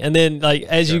 20. And then like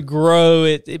as you grow,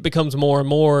 it becomes more and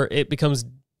more, it becomes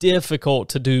difficult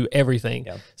to do everything.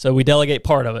 Yeah. So we delegate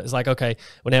part of it. It's like, okay,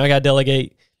 well, now I got to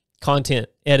delegate content,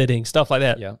 editing, stuff like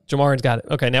that. Yeah. Jamarian's got it.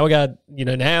 Okay, now we got,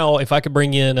 now if I could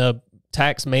bring in a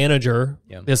tax manager,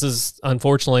 this is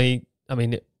unfortunately, I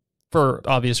mean, for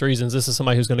obvious reasons, this is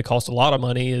somebody who's going to cost a lot of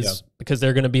money because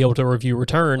they're going to be able to review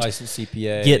returns. Licensed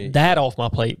CPA. Get that off my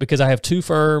plate because I have 2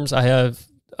 firms. I have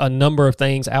a number of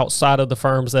things outside of the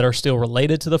firms that are still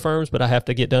related to the firms, but I have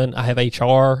to get done. I have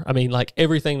HR. I mean, like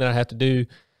everything that I have to do.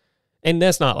 And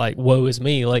that's not like, woe is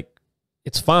me. Like,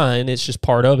 it's fine. It's just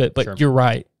part of it. But you're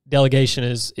right. Delegation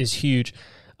is huge.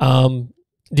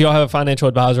 Do y'all have a financial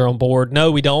advisor on board? No,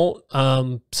 we don't.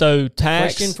 So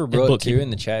tax. Question for Brooke too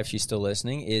in the chat, if she's still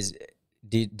listening, is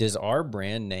does our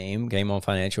brand name, Game On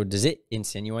Financial, does it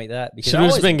insinuate that? Because should have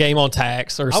just been Game On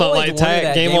Tax or something like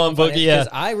that. Game On Book, yeah.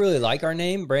 I really like our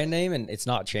name, brand name, and it's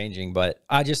not changing. But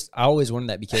I always wondered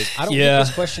that because I don't get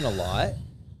this question a lot,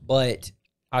 but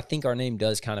I think our name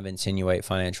does kind of insinuate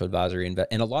financial advisory.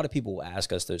 And a lot of people will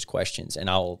ask us those questions, and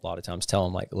I'll a lot of times tell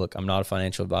them, like, look, I'm not a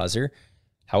financial advisor.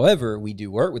 However, we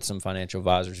do work with some financial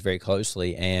advisors very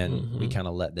closely, and we kind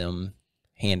of let them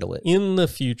handle it. In the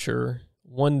future,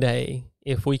 one day,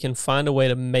 if we can find a way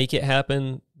to make it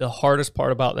happen, the hardest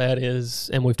part about that is,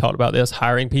 and we've talked about this,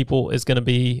 hiring people is going to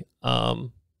be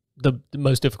the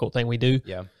most difficult thing we do.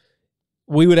 Yeah.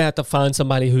 We would have to find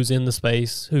somebody who's in the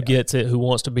space, who gets it, who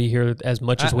wants to be here as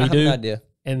much as we do. I have an idea.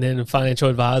 And then a financial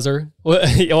advisor.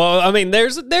 Well, I mean,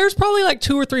 there's probably like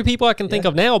 2 or 3 people I can think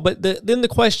of now, but then the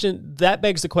question, that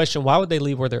begs the question, why would they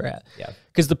leave where they're at? Yeah.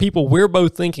 Because the people we're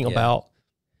both thinking about,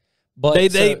 but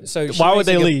why would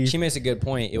they leave? She makes a good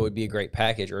point. It would be a great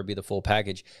package, or it'd be the full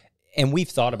package. And we've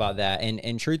thought about that.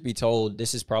 And truth be told,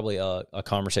 this is probably a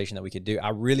conversation that we could do. I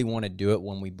really want to do it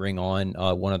when we bring on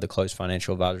one of the close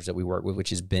financial advisors that we work with,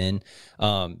 which is Ben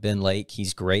Lake.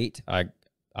 He's great.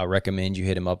 I recommend you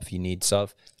hit him up if you need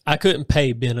stuff. I couldn't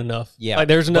pay Ben enough. Yeah. Like,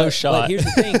 there's no shot. But here's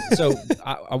the thing. So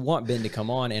I want Ben to come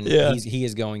on, and he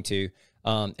is going to.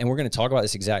 And we're going to talk about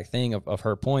this exact thing of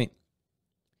her point.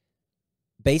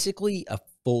 Basically a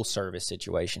full service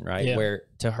situation, right? Yeah. Where,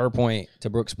 to her point,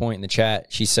 to Brooke's point in the chat,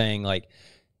 she's saying, like,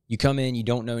 you come in, you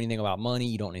don't know anything about money,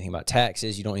 you don't know anything about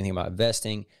taxes, you don't know anything about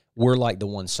investing. We're like the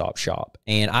one-stop shop.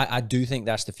 And I do think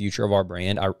that's the future of our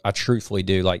brand. I truthfully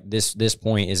do. Like, this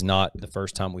point is not the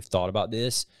first time we've thought about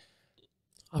this.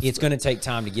 It's going to take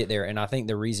time to get there. And I think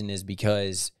the reason is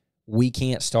because we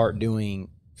can't start doing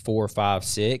 4, 5,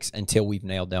 6 until we've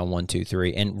nailed down 1, 2,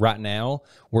 3. And right now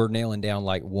we're nailing down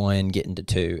like 1, getting to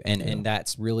 2. And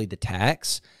that's really the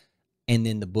tax and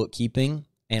then the bookkeeping.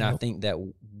 And I think that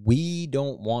we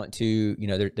don't want to, you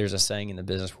know, there's a saying in the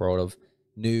business world of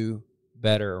new,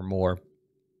 better, or more.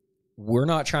 We're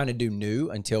not trying to do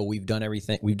new until we've done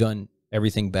everything. We've done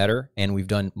everything better and we've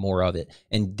done more of it.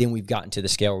 And then we've gotten to the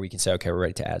scale where we can say, okay, we're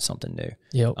ready to add something new.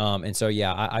 Yep. And so,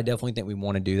 yeah, I definitely think we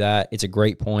want to do that. It's a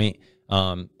great point.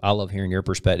 I love hearing your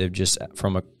perspective just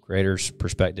from a creator's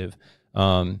perspective,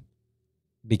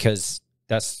 because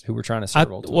that's who we're trying to serve.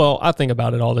 Well, I think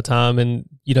about it all the time. And,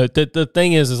 you know, the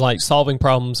thing is like solving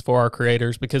problems for our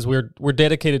creators, because we're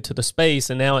dedicated to the space.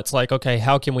 And now it's like, okay,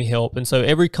 how can we help? And so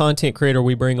every content creator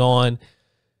we bring on,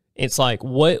 it's like,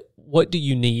 what do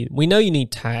you need? We know you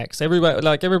need tax.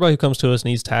 Everybody who comes to us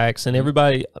needs tax, and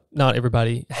not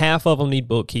everybody, half of them need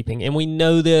bookkeeping. And we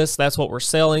know this. That's what we're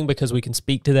selling because we can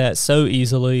speak to that so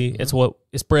easily.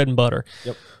 It's bread and butter.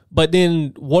 Yep. But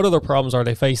then what other problems are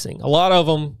they facing? A lot of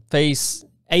them face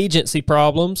agency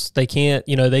problems. They can't,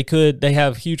 you know, they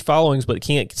have huge followings, but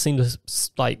can't seem to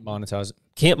like monetize it.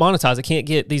 Can't monetize it, can't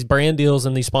get these brand deals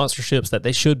and these sponsorships that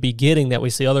they should be getting that we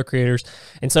see other creators.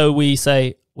 And so we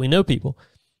say, we know people.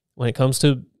 When it comes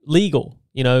to legal,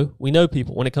 you know, we know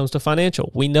people. When it comes to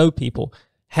financial, we know people.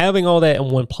 Having all that in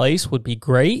one place would be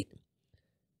great.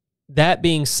 That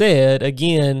being said,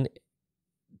 again,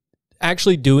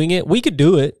 actually doing it, we could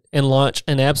do it and launch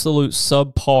an absolute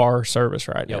subpar service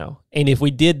right now. And if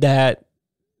we did that,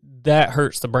 that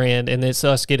hurts the brand, and it's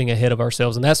us getting ahead of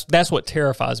ourselves. And that's what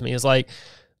terrifies me, is like,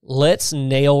 let's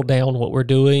nail down what we're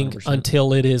doing 100%.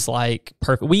 Until it is like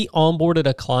perfect. We onboarded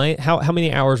a client. How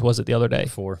many hours was it the other day?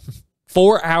 4.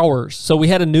 4 hours. So we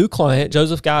had a new client.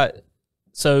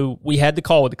 So we had the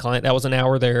call with the client. That was an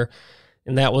hour there.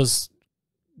 And that was,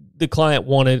 the client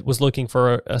was looking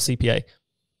for a CPA.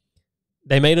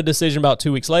 They made a decision about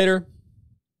 2 weeks later.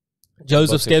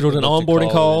 Joseph scheduled an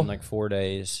onboarding call. In like 4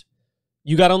 days.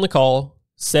 You got on the call,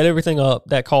 set everything up.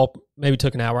 That call maybe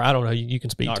took an hour. I don't know. You can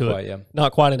speak to it. Yeah.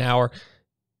 Not quite an hour.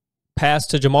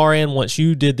 Passed to Jamarian. Once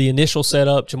you did the initial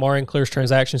setup, Jamarian clears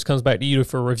transactions, comes back to you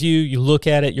for review. You look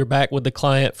at it. You're back with the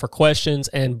client for questions,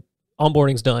 and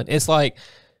onboarding's done. It's like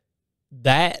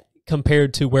that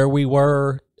compared to where we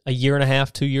were a year and a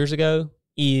half, 2 years ago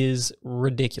is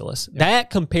ridiculous. Yep. That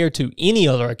compared to any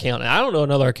other accountant. I don't know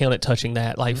another accountant touching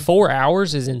that. Like 4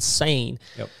 hours is insane.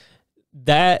 Yep.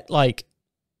 That, like,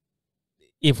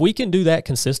 if we can do that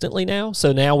consistently now,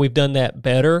 so now we've done that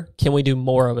better, can we do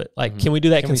more of it? Like, can we do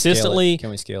that consistently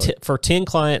can we scale it? For 10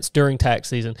 clients during tax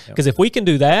season? Because if we can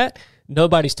do that,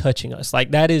 nobody's touching us. Like,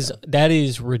 that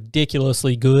is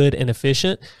ridiculously good and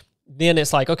efficient. Then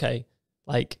it's like, okay,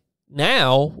 like,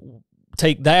 now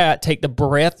take the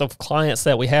breadth of clients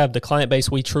that we have, the client base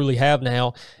we truly have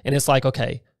now, and it's like,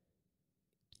 okay,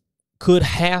 could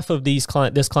half of this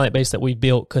client base that we've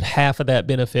built, could half of that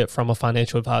benefit from a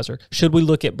financial advisor? Should we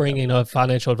look at bringing a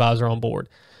financial advisor on board?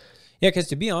 Yeah, because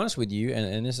to be honest with you,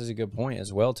 and this is a good point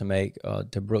as well to make,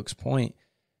 to Brooke's point,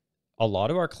 a lot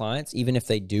of our clients, even if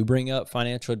they do bring up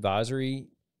financial advisory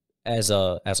as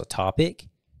a topic,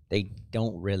 they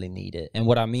don't really need it. And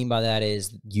what I mean by that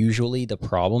is usually the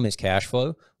problem is cash flow.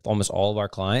 With almost all of our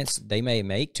clients, they may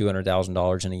make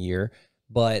 $200,000 in a year,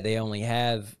 but they only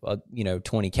have,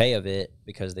 $20K of it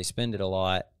because they spend it a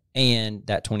lot. And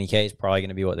that $20K is probably going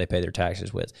to be what they pay their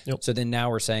taxes with. Yep. So then now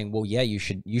we're saying, well, yeah, you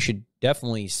should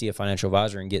definitely see a financial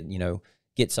advisor and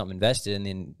get something invested. And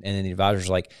then the advisor's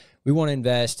like, we want to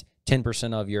invest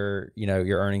 10% of your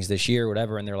earnings this year,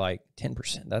 whatever. And they're like,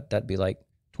 10%, that'd be like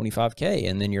 25K.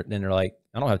 And then they're like,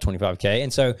 I don't have 25K.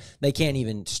 And so they can't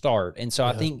even start. And so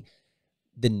I think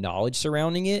the knowledge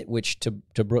surrounding it, which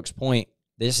to Brooke's point,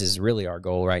 this is really our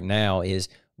goal right now, is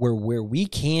where we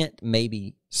can't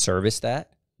maybe service that.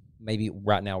 Maybe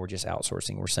right now we're just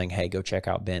outsourcing. We're saying, hey, go check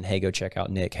out Ben. Hey, go check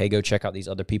out Nick. Hey, go check out these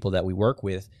other people that we work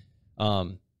with,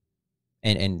 and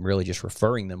really just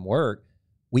referring them work.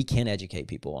 We can educate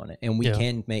people on it, and we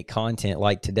can make content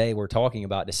like today we're talking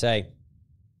about to say,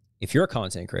 if you're a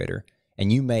content creator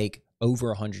and you make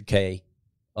over 100K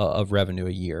of revenue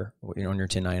a year on your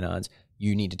 1099s,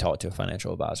 you need to talk to a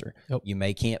financial advisor. Yep. You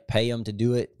can't pay them to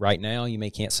do it right now. You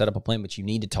can't set up a plan, but you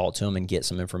need to talk to them and get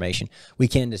some information. We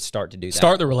can just start to do that.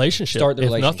 Start the relationship.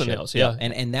 If nothing else. Yeah.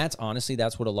 And that's honestly,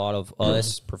 that's what a lot of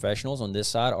us professionals on this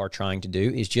side are trying to do,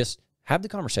 is just have the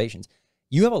conversations.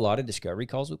 You have a lot of discovery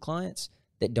calls with clients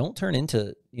that don't turn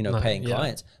into, paying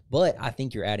clients, but I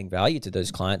think you're adding value to those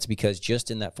clients because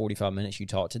just in that 45 minutes you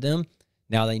talk to them,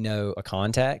 now they know a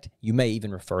contact. You may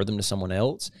even refer them to someone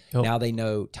else. Yep. Now they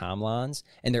know timelines,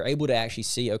 and they're able to actually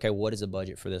see, okay, what does the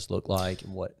budget for this look like,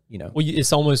 and what, Well,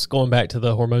 it's almost going back to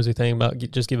the Hormozy thing about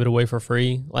just give it away for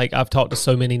free. Like, I've talked to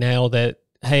so many now that,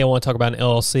 hey, I want to talk about an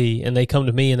LLC, and they come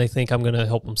to me and they think I'm going to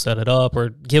help them set it up or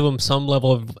give them some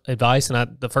level of advice.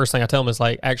 And the first thing I tell them is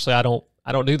like, actually, I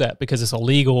don't do that because it's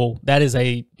illegal. That is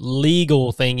a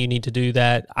legal thing you need to do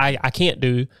that I can't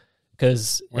do.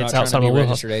 Because it's outside of a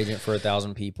registered agent for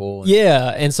 1,000 people.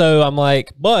 Yeah, and so I'm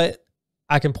like, but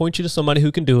I can point you to somebody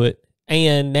who can do it,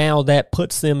 and now that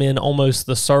puts them in almost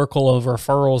the circle of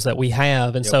referrals that we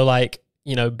have. And so, like,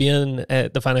 Ben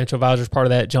at the financial advisors part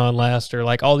of that, John Laster,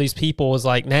 like all these people is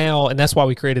like now, and that's why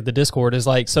we created the Discord, is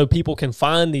like so people can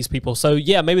find these people. So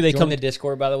yeah, maybe they join the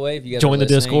Discord. By the way, if you guys join the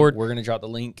Discord, we're gonna drop the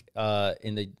link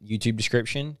in the YouTube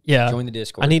description. Yeah, join the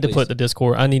Discord. I need to put the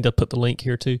Discord. I need to put the link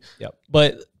here too. Yep.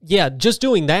 But yeah, just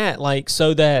doing that, like,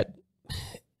 so that,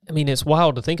 I mean, it's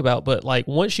wild to think about, but like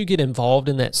once you get involved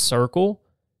in that circle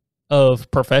of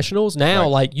professionals, now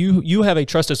like you have a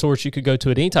trusted source you could go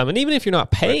to at any time. And even if you're not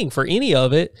paying for any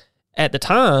of it at the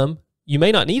time, you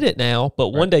may not need it now, but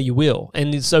one day you will.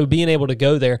 And so being able to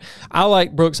go there, I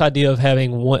like Brooke's idea of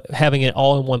having it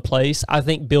all in one place. I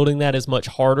think building that is much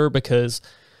harder because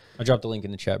I dropped the link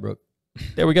in the chat, Brooke.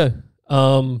 There we go.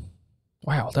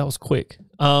 Wow, that was quick.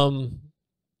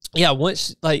 Yeah,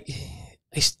 once, like,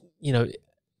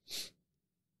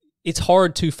 it's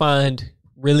hard to find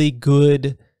really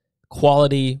good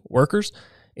quality workers.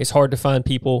 It's hard to find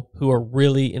people who are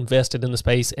really invested in the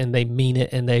space and they mean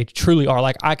it and they truly are.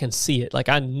 Like, I can see it. Like,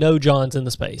 I know John's in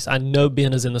the space. I know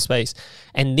Ben is in the space.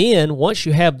 And then once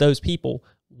you have those people,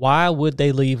 why would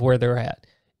they leave where they're at?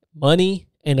 Money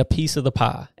and a piece of the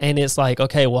pie. And it's like,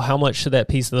 okay, well, how much should that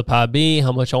piece of the pie be?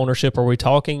 How much ownership are we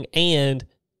talking? And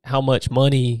how much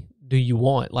money do you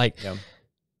want? Like,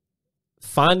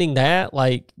 finding that,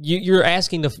 like, you're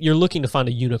looking to find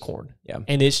a unicorn. Yeah.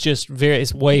 And it's just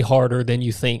it's way harder than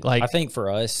you think. Like, I think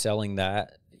for us, selling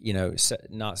that,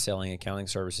 not selling accounting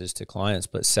services to clients,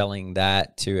 but selling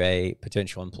that to a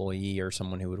potential employee or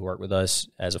someone who would work with us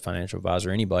as a financial advisor,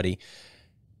 anybody,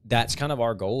 that's kind of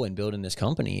our goal in building this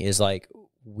company, is like,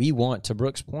 we want, to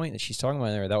Brooke's point that she's talking about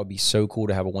there, that would be so cool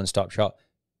to have a one-stop shop.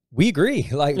 We agree.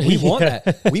 Like, we want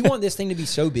that. We want this thing to be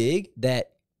so big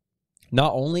that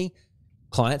not only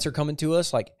clients are coming to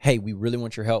us like, hey, we really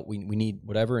want your help. We need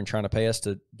whatever, and trying to pay us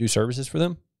to do services for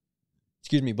them.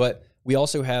 Excuse me. But we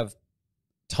also have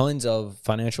tons of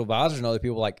financial advisors and other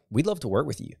people like, we'd love to work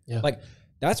with you. Yeah. Like,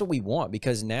 that's what we want,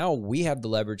 because now we have the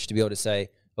leverage to be able to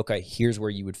say, okay, here's where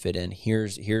you would fit in.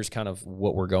 Here's kind of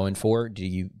what we're going for.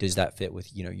 Does that fit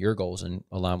with, your goals and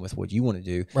align with what you want to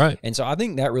do? Right. And so I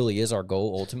think that really is our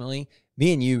goal ultimately.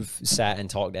 Me and you've sat and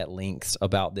talked at lengths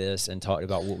about this and talked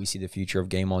about what we see the future of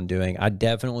Game On doing. I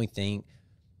definitely think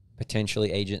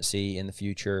potentially agency in the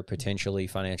future, potentially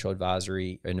financial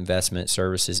advisory and investment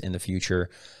services in the future.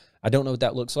 I don't know what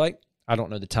that looks like. I don't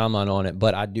know the timeline on it,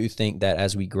 but I do think that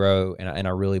as we grow, and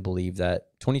I really believe that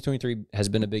 2023 has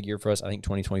been a big year for us. I think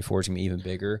 2024 is going to be even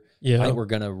bigger. Yeah. I think we're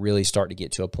going to really start to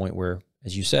get to a point where,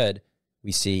 as you said,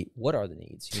 we see what are the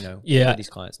needs, you know, yeah. what are these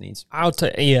clients' needs.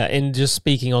 And just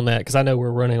speaking on that, because I know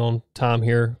we're running on time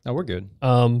here. No, we're good.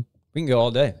 We can go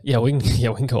all day. Yeah, we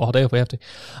can go all day if we have to.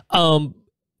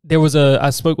 I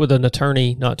spoke with an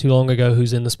attorney not too long ago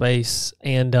who's in the space,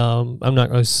 and I'm not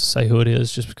going to say who it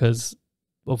is just because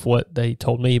of what they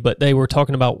told me, but they were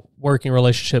talking about working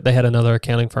relationship. They had another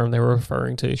accounting firm they were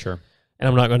referring to. Sure. And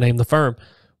I'm not going to name the firm,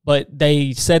 but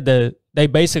they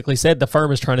basically said the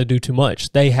firm is trying to do too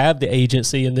much. They have the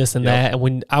agency and this and that. And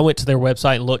when I went to their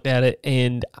website and looked at it,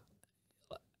 and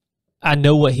I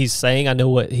know what he's saying, I know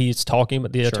what he's talking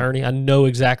about, the attorney. I know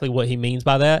exactly what he means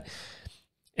by that.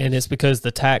 And it's because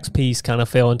the tax piece kind of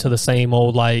fell into the same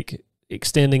old, like,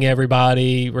 extending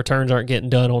everybody, returns aren't getting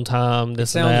done on time. This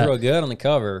sounds real good on the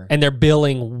cover. And they're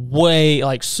billing way,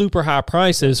 like, super high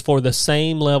prices for the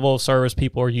same level of service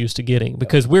people are used to getting,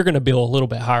 because we're going to bill a little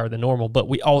bit higher than normal, but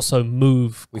we also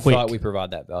move quick. We thought we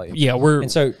provide that value. Yeah,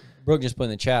 and so Brooke just put in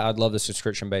the chat, I'd love the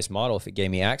subscription-based model if it gave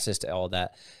me access to all of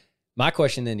that. My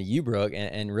question then to you, Brooke,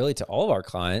 and really to all of our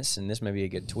clients, and this may be a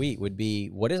good tweet, would be,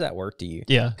 what does that work to you?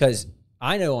 Yeah. Because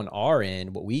I know on our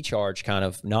end, what we charge, kind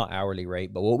of not hourly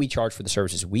rate, but what we charge for the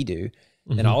services we do.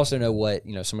 Mm-hmm. And I also know what,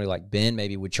 you know, somebody like Ben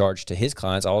maybe would charge to his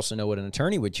clients. I also know what an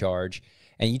attorney would charge.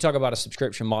 And you talk about a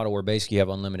subscription model where basically you have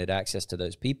unlimited access to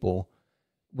those people.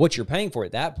 What you're paying for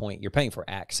at that point, you're paying for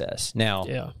access. Now,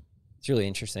 it's really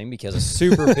interesting because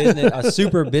a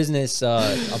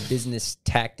business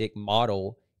tactic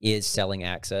model is selling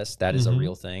access. That is a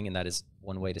real thing, and that is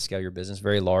one way to scale your business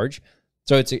very large.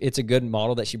 So it's a good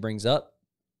model that she brings up.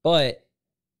 But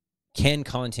can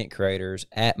content creators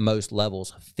at most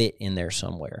levels fit in there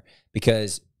somewhere?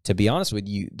 Because to be honest with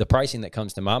you, the pricing that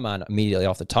comes to my mind immediately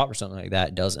off the top or something like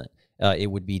that doesn't. It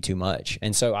would be too much.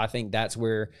 And so I think that's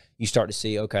where you start to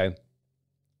see, okay,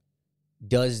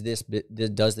 does this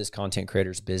content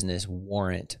creator's business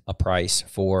warrant a price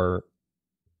for,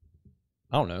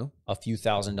 I don't know, a few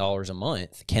 $1,000s a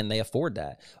month? Can they afford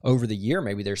that? Over the year,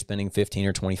 maybe they're spending $15,000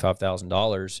 or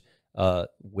 $25,000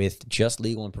 with just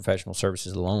legal and professional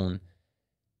services alone.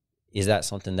 Is that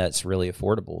something that's really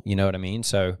affordable? You know what I mean?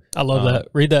 So I love that.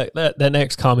 Read that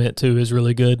next comment too is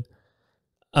really good.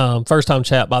 First time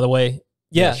chat, by the way.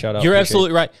 Yeah, shout out, you're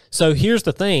absolutely right. So here's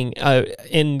the thing,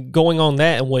 in going on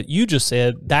that and what you just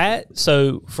said,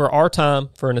 so for our time,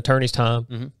 for an attorney's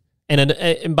time,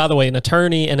 and by the way, an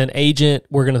attorney and an agent,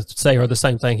 we're going to say are the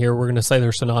same thing here. We're going to say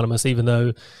they're synonymous, even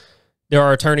though there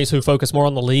are attorneys who focus more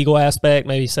on the legal aspect,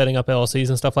 maybe setting up LLCs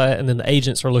and stuff like that, and then the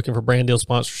agents are looking for brand deal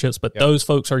sponsorships, but those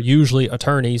folks are usually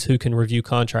attorneys who can review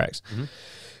contracts.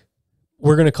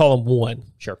 We're going to call them one.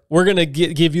 Sure. We're going to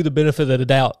give you the benefit of the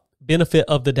doubt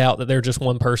that they're just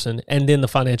one person, and then the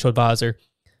financial advisor.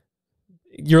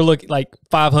 You're looking like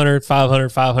 500, 500,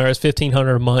 500, it's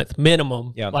 1,500 a month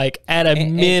minimum. Yeah. Like at a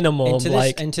minimum.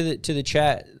 And to the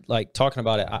chat, like talking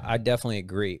about it, I definitely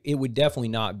agree. It would definitely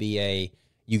not be a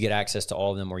you get access to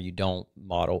all of them or you don't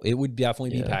model. It would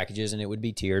definitely be packages, and it would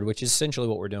be tiered, which is essentially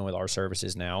what we're doing with our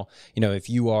services now. You know, if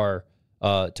you are,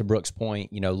 to Brooke's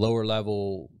point, you know, lower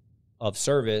level of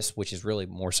service, which is really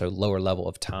more so lower level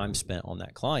of time spent on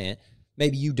that client,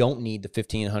 maybe you don't need the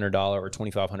 $1,500 or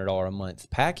 $2,500 a month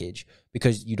package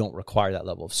because you don't require that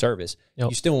level of service.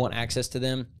 You still want access to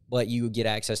them, but you get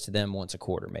access to them once a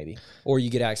quarter maybe, or you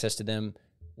get access to them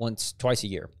twice a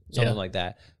year, something like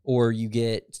that. Or you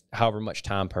get however much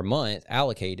time per month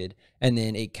allocated, and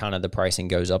then it kind of the pricing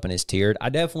goes up and is tiered. I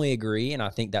definitely agree, and I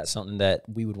think that's something that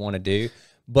we would want to do.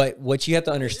 But what you have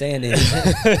to understand is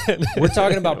we're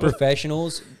talking about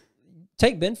professionals.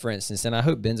 Take Ben, for instance, and I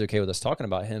hope Ben's okay with us talking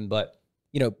about him, but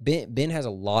you know, Ben has a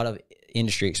lot of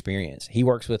industry experience. He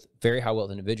works with very high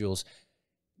wealth individuals.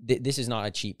 This is not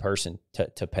a cheap person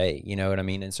to pay, you know what I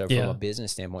mean? And so from a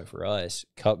business standpoint for us,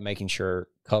 making sure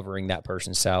covering that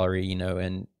person's salary, you know,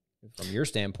 and from your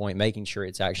standpoint, making sure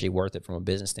it's actually worth it from a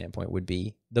business standpoint would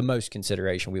be the most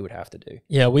consideration we would have to do.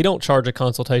 Yeah, we don't charge a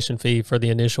consultation fee for the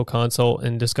initial consult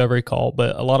and discovery call,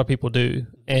 but a lot of people do.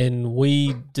 And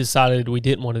we decided we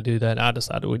didn't want to do that. I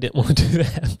decided we didn't want to do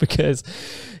that because,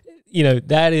 you know,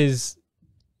 that is...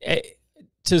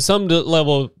 to some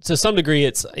degree,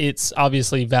 it's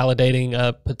obviously validating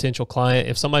a potential client.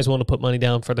 If somebody's willing to put money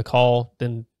down for the call,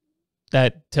 then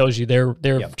that tells you they're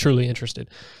truly interested.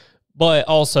 But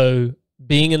also,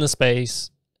 being in the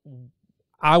space,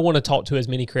 I want to talk to as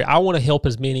many creators. I want to help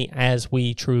as many as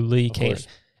we truly can.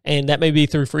 And that may be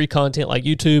through free content like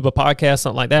YouTube, a podcast,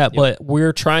 something like that. Yep. But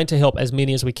we're trying to help as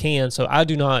many as we can. So I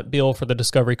do not bill for the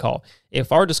discovery call.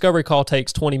 If our discovery call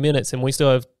takes 20 minutes and we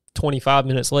still have 25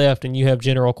 minutes left and you have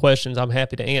general questions, I'm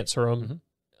happy to answer them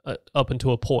up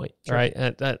until a point, right?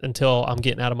 Until I'm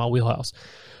getting out of my wheelhouse.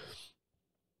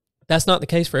 That's not the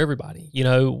case for everybody. You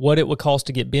know, what it would cost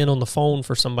to get Ben on the phone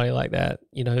for somebody like that,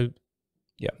 you know,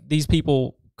 these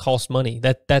people cost money.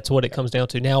 That's what it comes down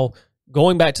to. Now,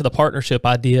 going back to the partnership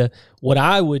idea, what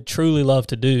I would truly love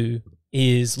to do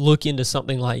is look into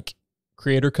something like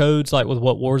creator codes, like with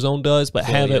what Warzone does, but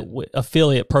have it with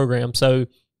affiliate program. So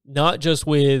not just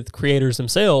with creators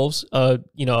themselves.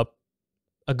 You know,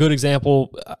 a good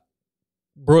example,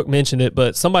 Brooke mentioned it,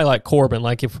 but somebody like Corbin,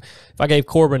 like if I gave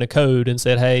Corbin a code and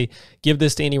said, hey, give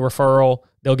this to any referral,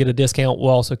 they'll get a discount. We'll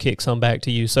also kick some back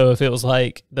to you. So if it was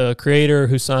like the creator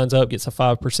who signs up gets a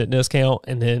 5% discount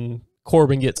and then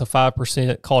Corbin gets a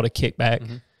 5% called a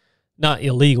kickback. Not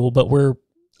illegal, but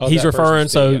he's referring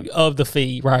of the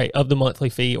fee, right, of the monthly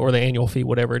fee or the annual fee,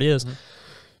 whatever it is.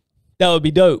 That would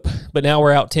be dope. But now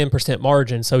we're out 10%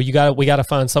 margin, so we got to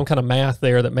find some kind of math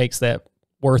there that makes that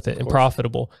worth it and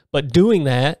profitable. But doing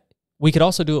that, we could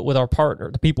also do it with our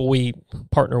partner, the people we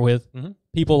partner with,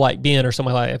 people like Ben or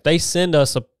somebody like that. If they send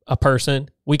us a person,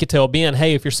 we could tell Ben,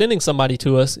 hey, if you're sending somebody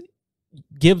to us,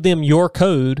 give them your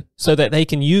code so that they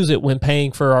can use it when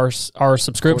paying for our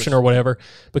subscription or whatever.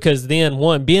 Because then,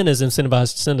 one, Ben is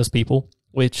incentivized to send us people,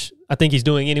 which I think he's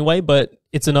doing anyway, but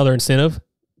it's another incentive.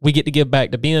 We get to give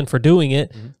back to Ben for doing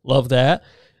it. Love that.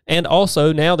 And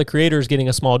also, now the creator is getting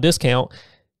a small discount.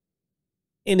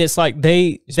 And it's like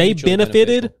they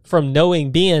benefited from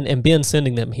knowing Ben and Ben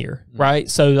sending them here, right?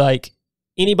 So, like,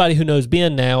 anybody who knows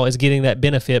Ben now is getting that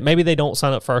benefit. Maybe they don't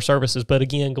sign up for our services, but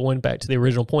again, going back to the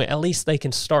original point, at least they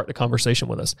can start the conversation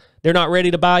with us. They're not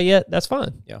ready to buy yet. That's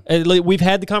fine. We've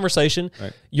had the conversation.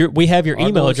 We have your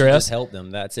email address. Just help them.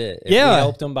 That's it. If we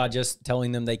help them by just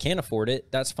telling them they can't afford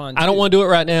it, that's fine too. I don't want to do it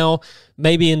right now.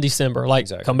 Maybe in December.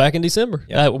 Come back in December.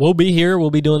 We'll be here. We'll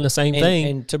be doing the same thing.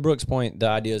 And to Brooke's point, the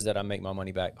idea is that I make my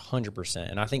money back 100%.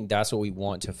 And I think that's what we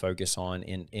want to focus on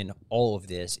in all of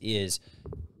this is –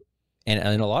 and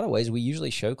in a lot of ways, we usually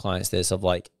show clients this of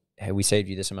like, hey, we saved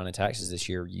you this amount of taxes this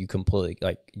year. You completely,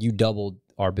 like, you doubled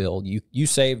our bill. You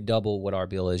saved double what our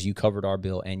bill is. You covered our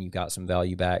bill and you got some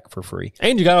value back for free.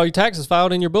 And you got all your taxes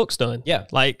filed and your books done. Yeah.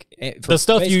 Like the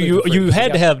stuff you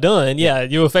had to have done. Yeah.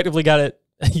 You effectively got it.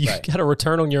 You got a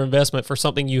return on your investment for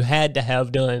something you had to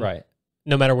have done. Right.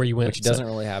 No matter where you went. Which doesn't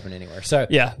really happen anywhere. So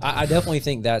yeah, I definitely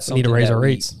think that's something we need to raise our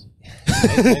rates.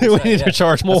 We need to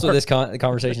charge more. That's what this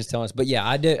conversation is telling us. But yeah,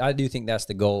 I do think that's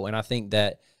the goal. And I think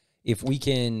that if we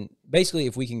can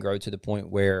grow to the point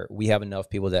where we have enough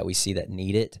people that we see that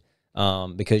need it,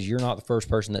 because you're not the first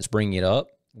person that's bringing it up.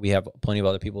 We have plenty of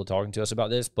other people talking to us about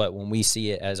this. But when we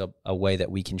see it as a way that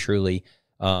we can truly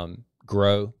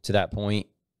grow to that point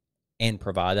and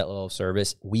provide that level of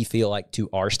service, we feel like to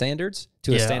our standards,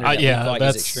 to a standard that we feel like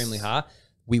is extremely high,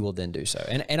 we will then do so.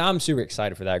 And I'm super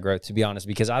excited for that growth, to be honest,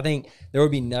 because I think there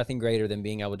would be nothing greater than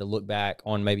being able to look back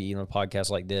on maybe even a podcast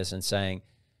like this and saying,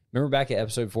 remember back at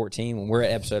episode 14 when we're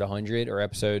at episode 100 or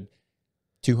episode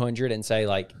 200 and say,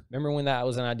 like, remember when that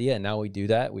was an idea and now we do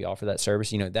that, we offer that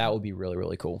service, you know, that would be really,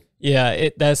 really cool. Yeah,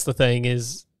 that's the thing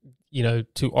is, you know,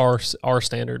 to our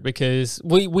standard, because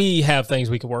we have things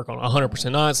we can work on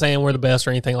 100%. Not saying we're the best or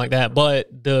anything like that, but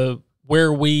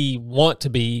where we want to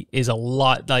be is a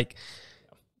lot like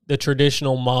the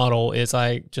traditional model is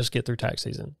like just get through tax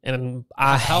season, and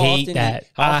I hate that.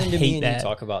 How often do me and you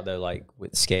talk about though, like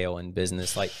with scale and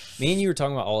business? Like me and you were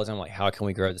talking about all the time, like how can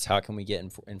we grow this? How can we get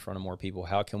in front of more people?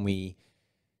 How can we?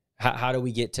 How do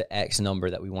we get to X number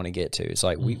that we want to get to? It's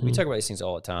like we talk about these things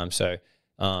all the time. So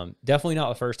definitely not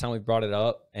the first time we've brought it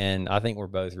up, and I think we're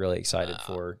both really excited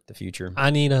for the future.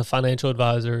 I need a financial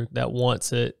advisor that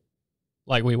wants it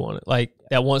like we want it, like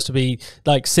that wants to be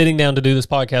like sitting down to do this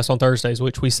podcast on Thursdays,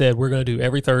 which we said we're going to do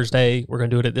every Thursday. We're going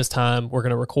to do it at this time. We're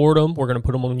going to record them. We're going to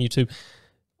put them on YouTube.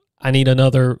 I need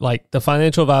another, like the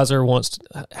financial advisor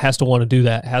has to want to do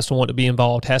that, has to want to be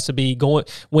involved, has to be going,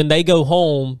 when they go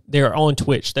home, they're on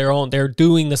Twitch. They're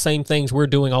doing the same things we're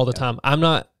doing all the time. I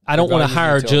don't want to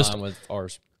hire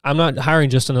I'm not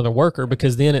hiring just another worker,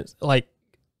 because then it's like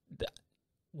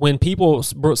when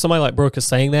somebody like Brooke is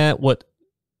saying that, what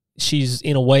she's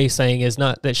in a way saying is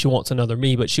not that she wants another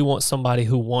me, but she wants somebody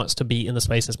who wants to be in the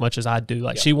space as much as I do.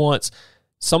 Like she wants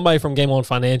somebody from Game On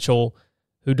Financial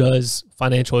who does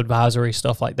financial advisory,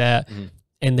 stuff like that.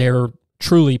 And they're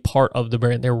truly part of the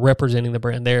brand. They're representing the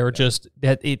brand. They're just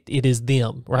that it is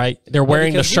them, right? They're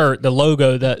wearing the shirt, the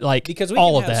logo, that like because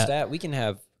all of that. We can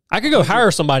have I could go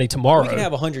hire somebody tomorrow. We can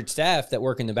have 100 staff that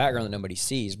work in the background that nobody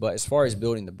sees. But as far as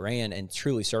building the brand and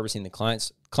truly servicing the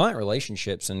client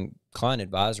relationships and client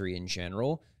advisory in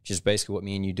general, which is basically what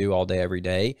me and you do all day, every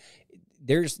day,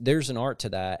 there's an art to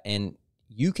that. And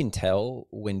you can tell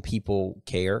when people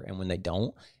care and when they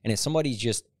don't. And if somebody's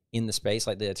just in the space,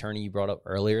 like the attorney you brought up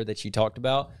earlier that you talked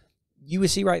about, you would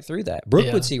see right through that.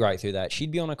 Brooke would see right through that.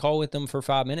 She'd be on a call with them for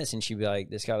 5 minutes and she'd be like,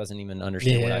 this guy doesn't even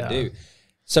understand what I do.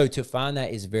 So to find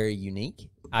that is very unique.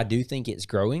 I do think it's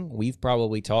growing. We've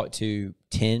probably talked to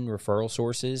 10 referral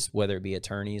sources, whether it be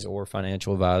attorneys or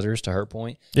financial advisors, to her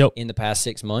point, in the past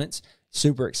 6 months.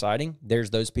 Super exciting.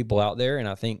 There's those people out there. And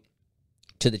I think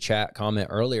to the chat comment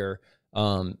earlier,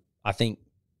 I think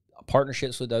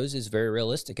partnerships with those is very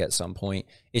realistic at some point.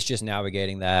 It's just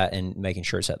navigating that and making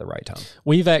sure it's at the right time.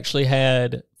 We've actually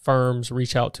had firms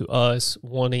reach out to us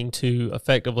wanting to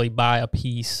effectively buy a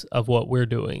piece of what we're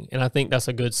doing. And I think that's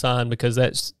a good sign, because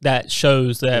that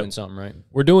shows that doing something right.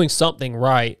 We're doing something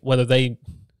right, whether they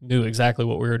knew exactly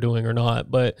what we were doing or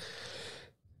not. But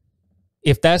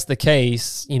if that's the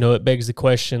case, it begs the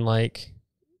question, like,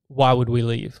 why would we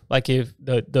leave? Like, if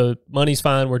the money's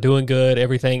fine, we're doing good,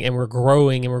 everything, and we're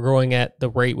growing at the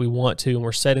rate we want to, and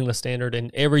we're setting the standard, and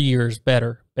every year is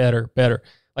better, better, better.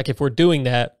 Like, if we're doing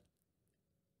that,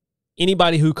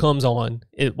 anybody who comes on,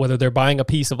 whether they're buying a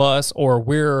piece of us or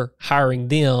we're hiring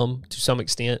them to some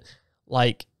extent,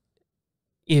 like,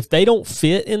 if they don't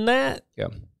fit in that,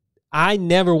 I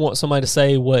never want somebody to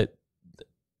say what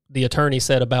the attorney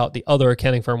said about the other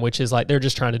accounting firm, which is like, they're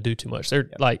just trying to do too much. They're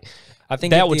like, I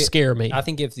think that would scare me. I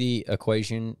think if the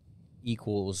equation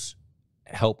equals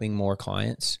helping more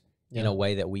clients in a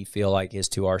way that we feel like is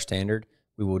to our standard,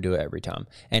 we will do it every time.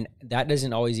 And that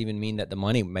doesn't always even mean that the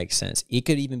money makes sense. It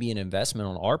could even be an investment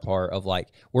on our part of like,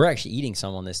 we're actually eating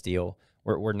some on this deal.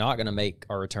 We're not going to make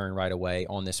our return right away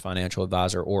on this financial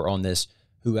advisor or on this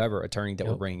whoever attorney that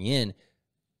we're bringing in,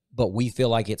 but we feel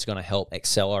like it's going to help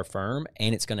excel our firm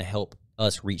and it's going to help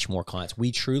us reach more clients.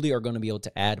 We truly are going to be able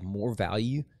to add more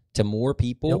value to more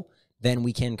people than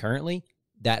we can currently.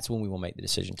 That's when we will make the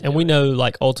decision. And we know,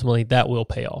 like, ultimately that will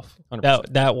pay off.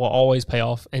 100%. That will always pay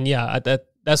off. And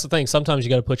that's the thing. Sometimes you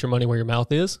got to put your money where your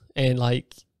mouth is. And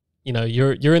like,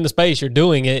 you're in the space, you're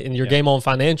doing it, and your game on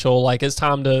financial, like, it's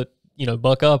time to,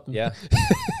 buck up. Yeah.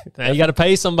 Now you got to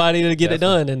pay somebody to get it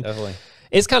done. And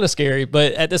it's kind of scary,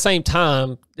 but at the same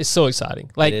time, it's so exciting.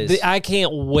 Like, I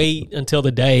can't wait until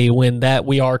the day when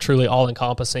we are truly all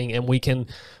encompassing and we can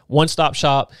one-stop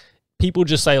shop. People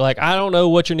just say, like, I don't know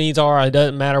what your needs are. It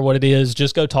doesn't matter what it is.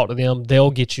 Just go talk to them.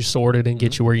 They'll get you sorted and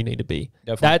get you where you need to be.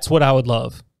 Definitely. That's what I would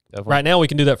love. Definitely. Right now, we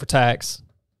can do that for tax.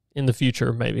 In the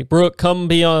future, maybe. Brooke, come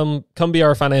be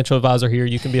our financial advisor here.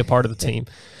 You can be a part of the team.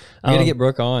 We're gonna get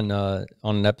Brooke on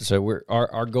an episode.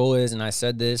 Our goal is, and I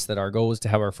said this, that our goal is to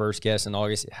have our first guest in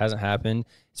August. It hasn't happened.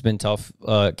 It's been tough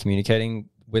communicating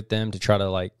with them to try to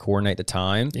like coordinate the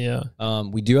time. Yeah.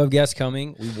 We do have guests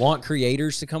coming. We want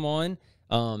creators to come on.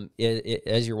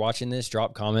 As you're watching this,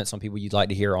 drop comments on people you'd like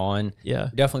to hear on. Yeah.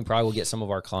 Definitely probably will get some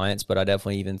of our clients, but I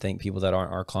definitely even think people that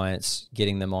aren't our clients,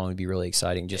 getting them on would be really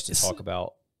exciting just to talk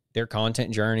about their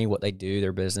content journey, what they do,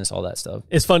 their business, all that stuff.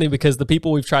 It's funny because the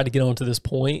people we've tried to get on to this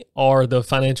point are the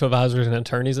financial advisors and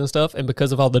attorneys and stuff. And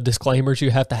because of all the disclaimers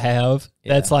you have to have,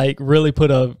 that's like really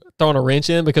thrown a wrench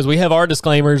in, because we have our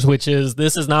disclaimers, which is,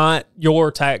 this is not your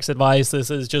tax advice.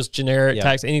 This is just generic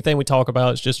tax. Anything we talk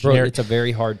about is just generic. It's a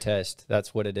very hard test.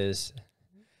 That's what it is.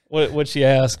 What'd she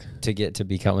ask? To get to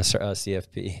become a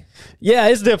CFP. Yeah,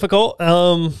 it's difficult.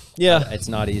 It's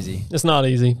not easy. It's not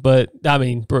easy, but I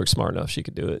mean, Brooke's smart enough; she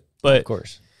could do it. But of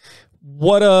course,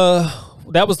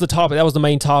 that was the topic. That was the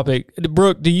main topic.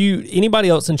 Brooke, anybody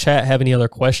else in chat have any other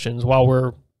questions while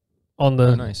we're on the?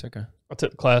 Oh, nice. Okay. I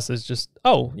took the classes.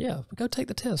 Go take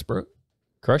the test, Brooke.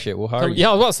 Crush it. We'll hire you.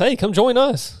 Yeah, I was about to say, come join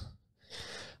us.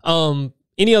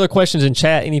 Any other questions in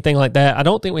chat, anything like that? I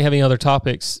don't think we have any other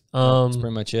topics. That's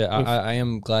pretty much it. I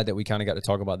am glad that we kind of got to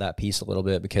talk about that piece a little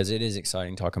bit, because it is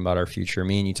exciting talking about our future.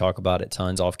 Me and you talk about it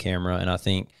tons off camera, and I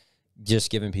think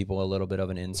just giving people a little bit of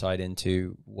an insight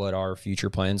into what our future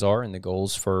plans are and the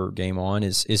goals for Game On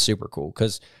is super cool,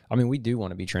 because, I mean, we do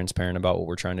want to be transparent about what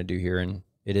we're trying to do here, and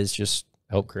it is just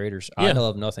help creators. Yeah. I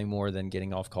love nothing more than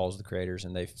getting off calls with creators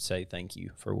and they say thank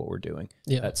you for what we're doing.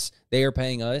 Yeah. They are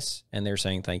paying us and they're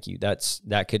saying thank you.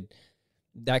 That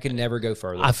could never go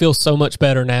further. I feel so much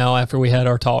better now after we had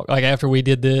our talk. Like, after we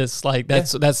did this, like,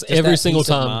 that's every single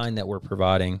time. Peace of mind that we're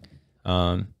providing.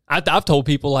 I've told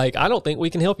people, like, I don't think we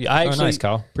can help you. Nice,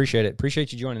 Kyle. Appreciate it.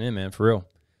 Appreciate you joining in, man, for real.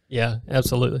 Yeah,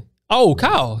 absolutely. Oh,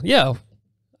 Kyle. Yeah.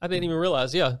 I didn't even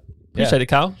realize. Yeah. Appreciate it,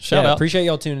 Kyle. Shout out. Appreciate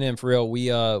y'all tuning in for real.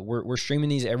 We're streaming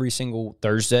these every single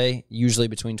Thursday, usually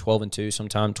between 12 and 2,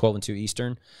 sometime 12 and 2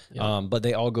 Eastern. Yeah. But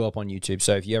they all go up on YouTube.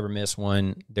 So if you ever miss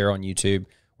one, they're on YouTube.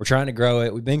 We're trying to grow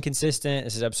it. We've been consistent.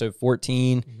 This is episode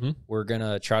 14. Mm-hmm. We're going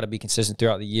to try to be consistent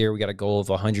throughout the year. We got a goal of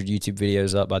 100 YouTube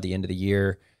videos up by the end of the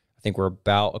year. I think we're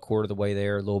about a quarter of the way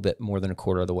there, a little bit more than a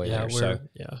quarter of the way there. So,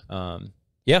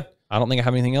 I don't think I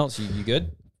have anything else. You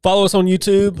good? Follow us on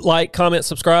YouTube, like, comment,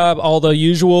 subscribe, all the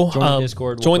usual. Join the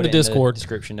Discord. Join the Discord.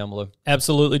 Description down below.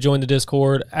 Absolutely, join the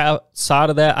Discord. Outside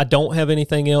of that, I don't have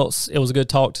anything else. It was a good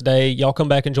talk today. Y'all come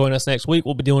back and join us next week.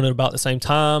 We'll be doing it about the same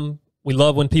time. We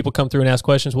love when people come through and ask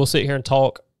questions. We'll sit here and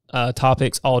talk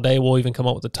topics all day. We'll even come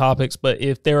up with the topics. But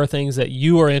if there are things that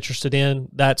you are interested in,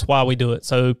 that's why we do it.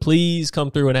 So please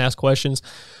come through and ask questions.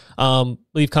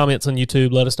 Leave comments on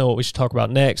YouTube. Let us know what we should talk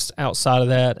about next. Outside of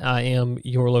that, I am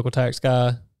your local tax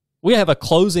guy. We have a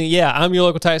closing. Yeah, I'm your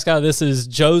local tax guy. This is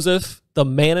Joseph, the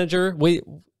manager.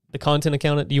 The content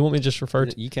accountant. Do you want me to just refer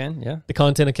to? You can, yeah. The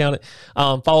content accountant.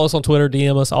 Follow us on Twitter,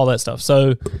 DM us, all that stuff.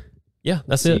 So, yeah,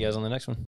 that's it. See you guys on the next one.